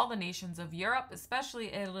invade all the nations of Europe,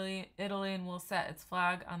 especially Italy, and will set its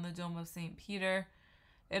flag on the dome of St. Peter.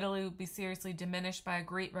 Italy will be seriously diminished by a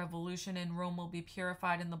great revolution, and Rome will be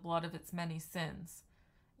purified in the blood of its many sins,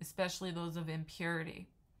 especially those of impurity.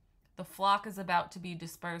 The flock is about to be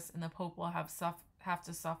dispersed, and the Pope will have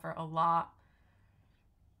to suffer a lot.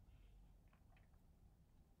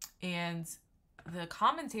 And the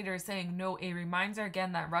commentator is saying, no, a reminder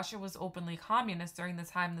again that Russia was openly communist during the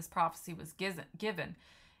time this prophecy was given.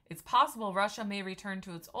 It's possible Russia may return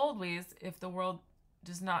to its old ways if the world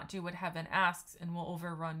does not do what heaven asks and will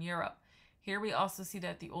overrun Europe. Here we also see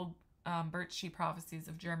that the old birch tree prophecies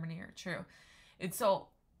of Germany are true. And so,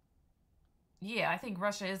 yeah, I think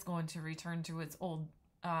Russia is going to return to its old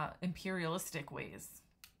imperialistic ways.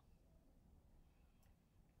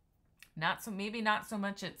 Maybe not so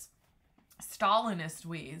much it's Stalinist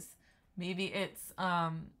ways. Maybe it's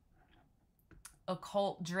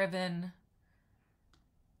occult driven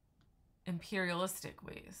imperialistic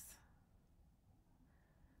ways.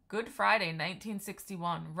 Good Friday,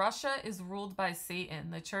 1961. Russia is ruled by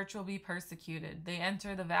Satan. The church will be persecuted. They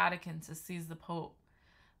enter the Vatican to seize the Pope.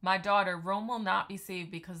 My daughter, Rome will not be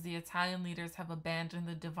saved because the Italian leaders have abandoned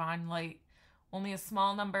the divine light. Only a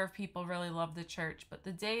small number of people really love the church, but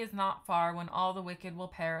the day is not far when all the wicked will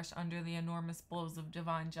perish under the enormous blows of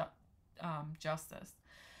divine justice.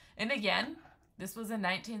 And again, this was in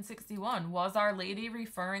 1961. Was Our Lady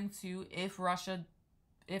referring to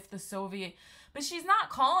if the Soviet... But she's not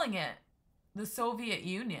calling it the Soviet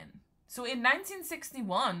Union. So in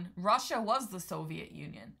 1961, Russia was the Soviet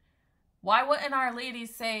Union. Why wouldn't Our Lady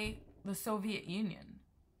say the Soviet Union?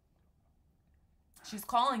 She's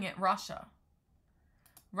calling it Russia.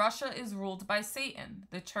 Russia is ruled by Satan.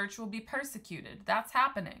 The church will be persecuted. That's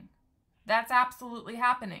happening. That's absolutely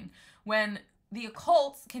happening. When the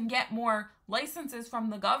occults can get more licenses from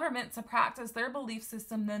the government to practice their belief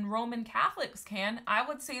system than Roman Catholics can, I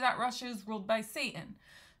would say that Russia is ruled by Satan,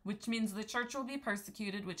 which means the church will be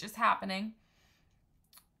persecuted, which is happening,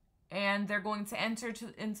 and they're going to enter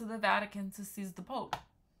into the Vatican to seize the Pope.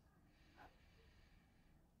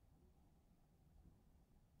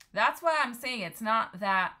 That's why I'm saying it's not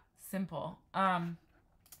that simple.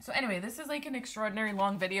 So anyway, this is like an extraordinary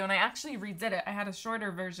long video, and I actually redid it. I had a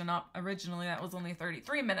shorter version up originally that was only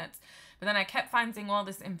 33 minutes, but then I kept finding all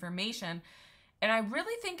this information, and I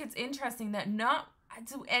really think it's interesting that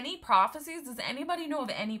does anybody know of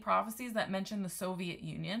any prophecies that mention the Soviet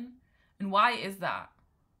Union? And why is that?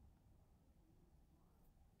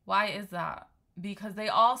 Why is that? Because they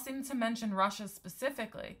all seem to mention Russia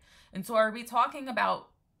specifically. And so are we talking about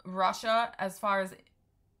Russia as far as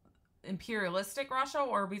imperialistic Russia,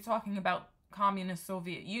 or are we talking about communist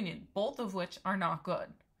Soviet Union, both of which are not good?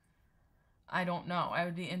 I don't know. I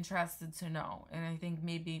would be interested to know, and I think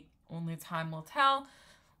maybe only time will tell.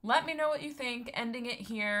 Let me know what you think. Ending it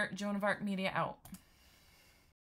here. Joan of Arc Media out.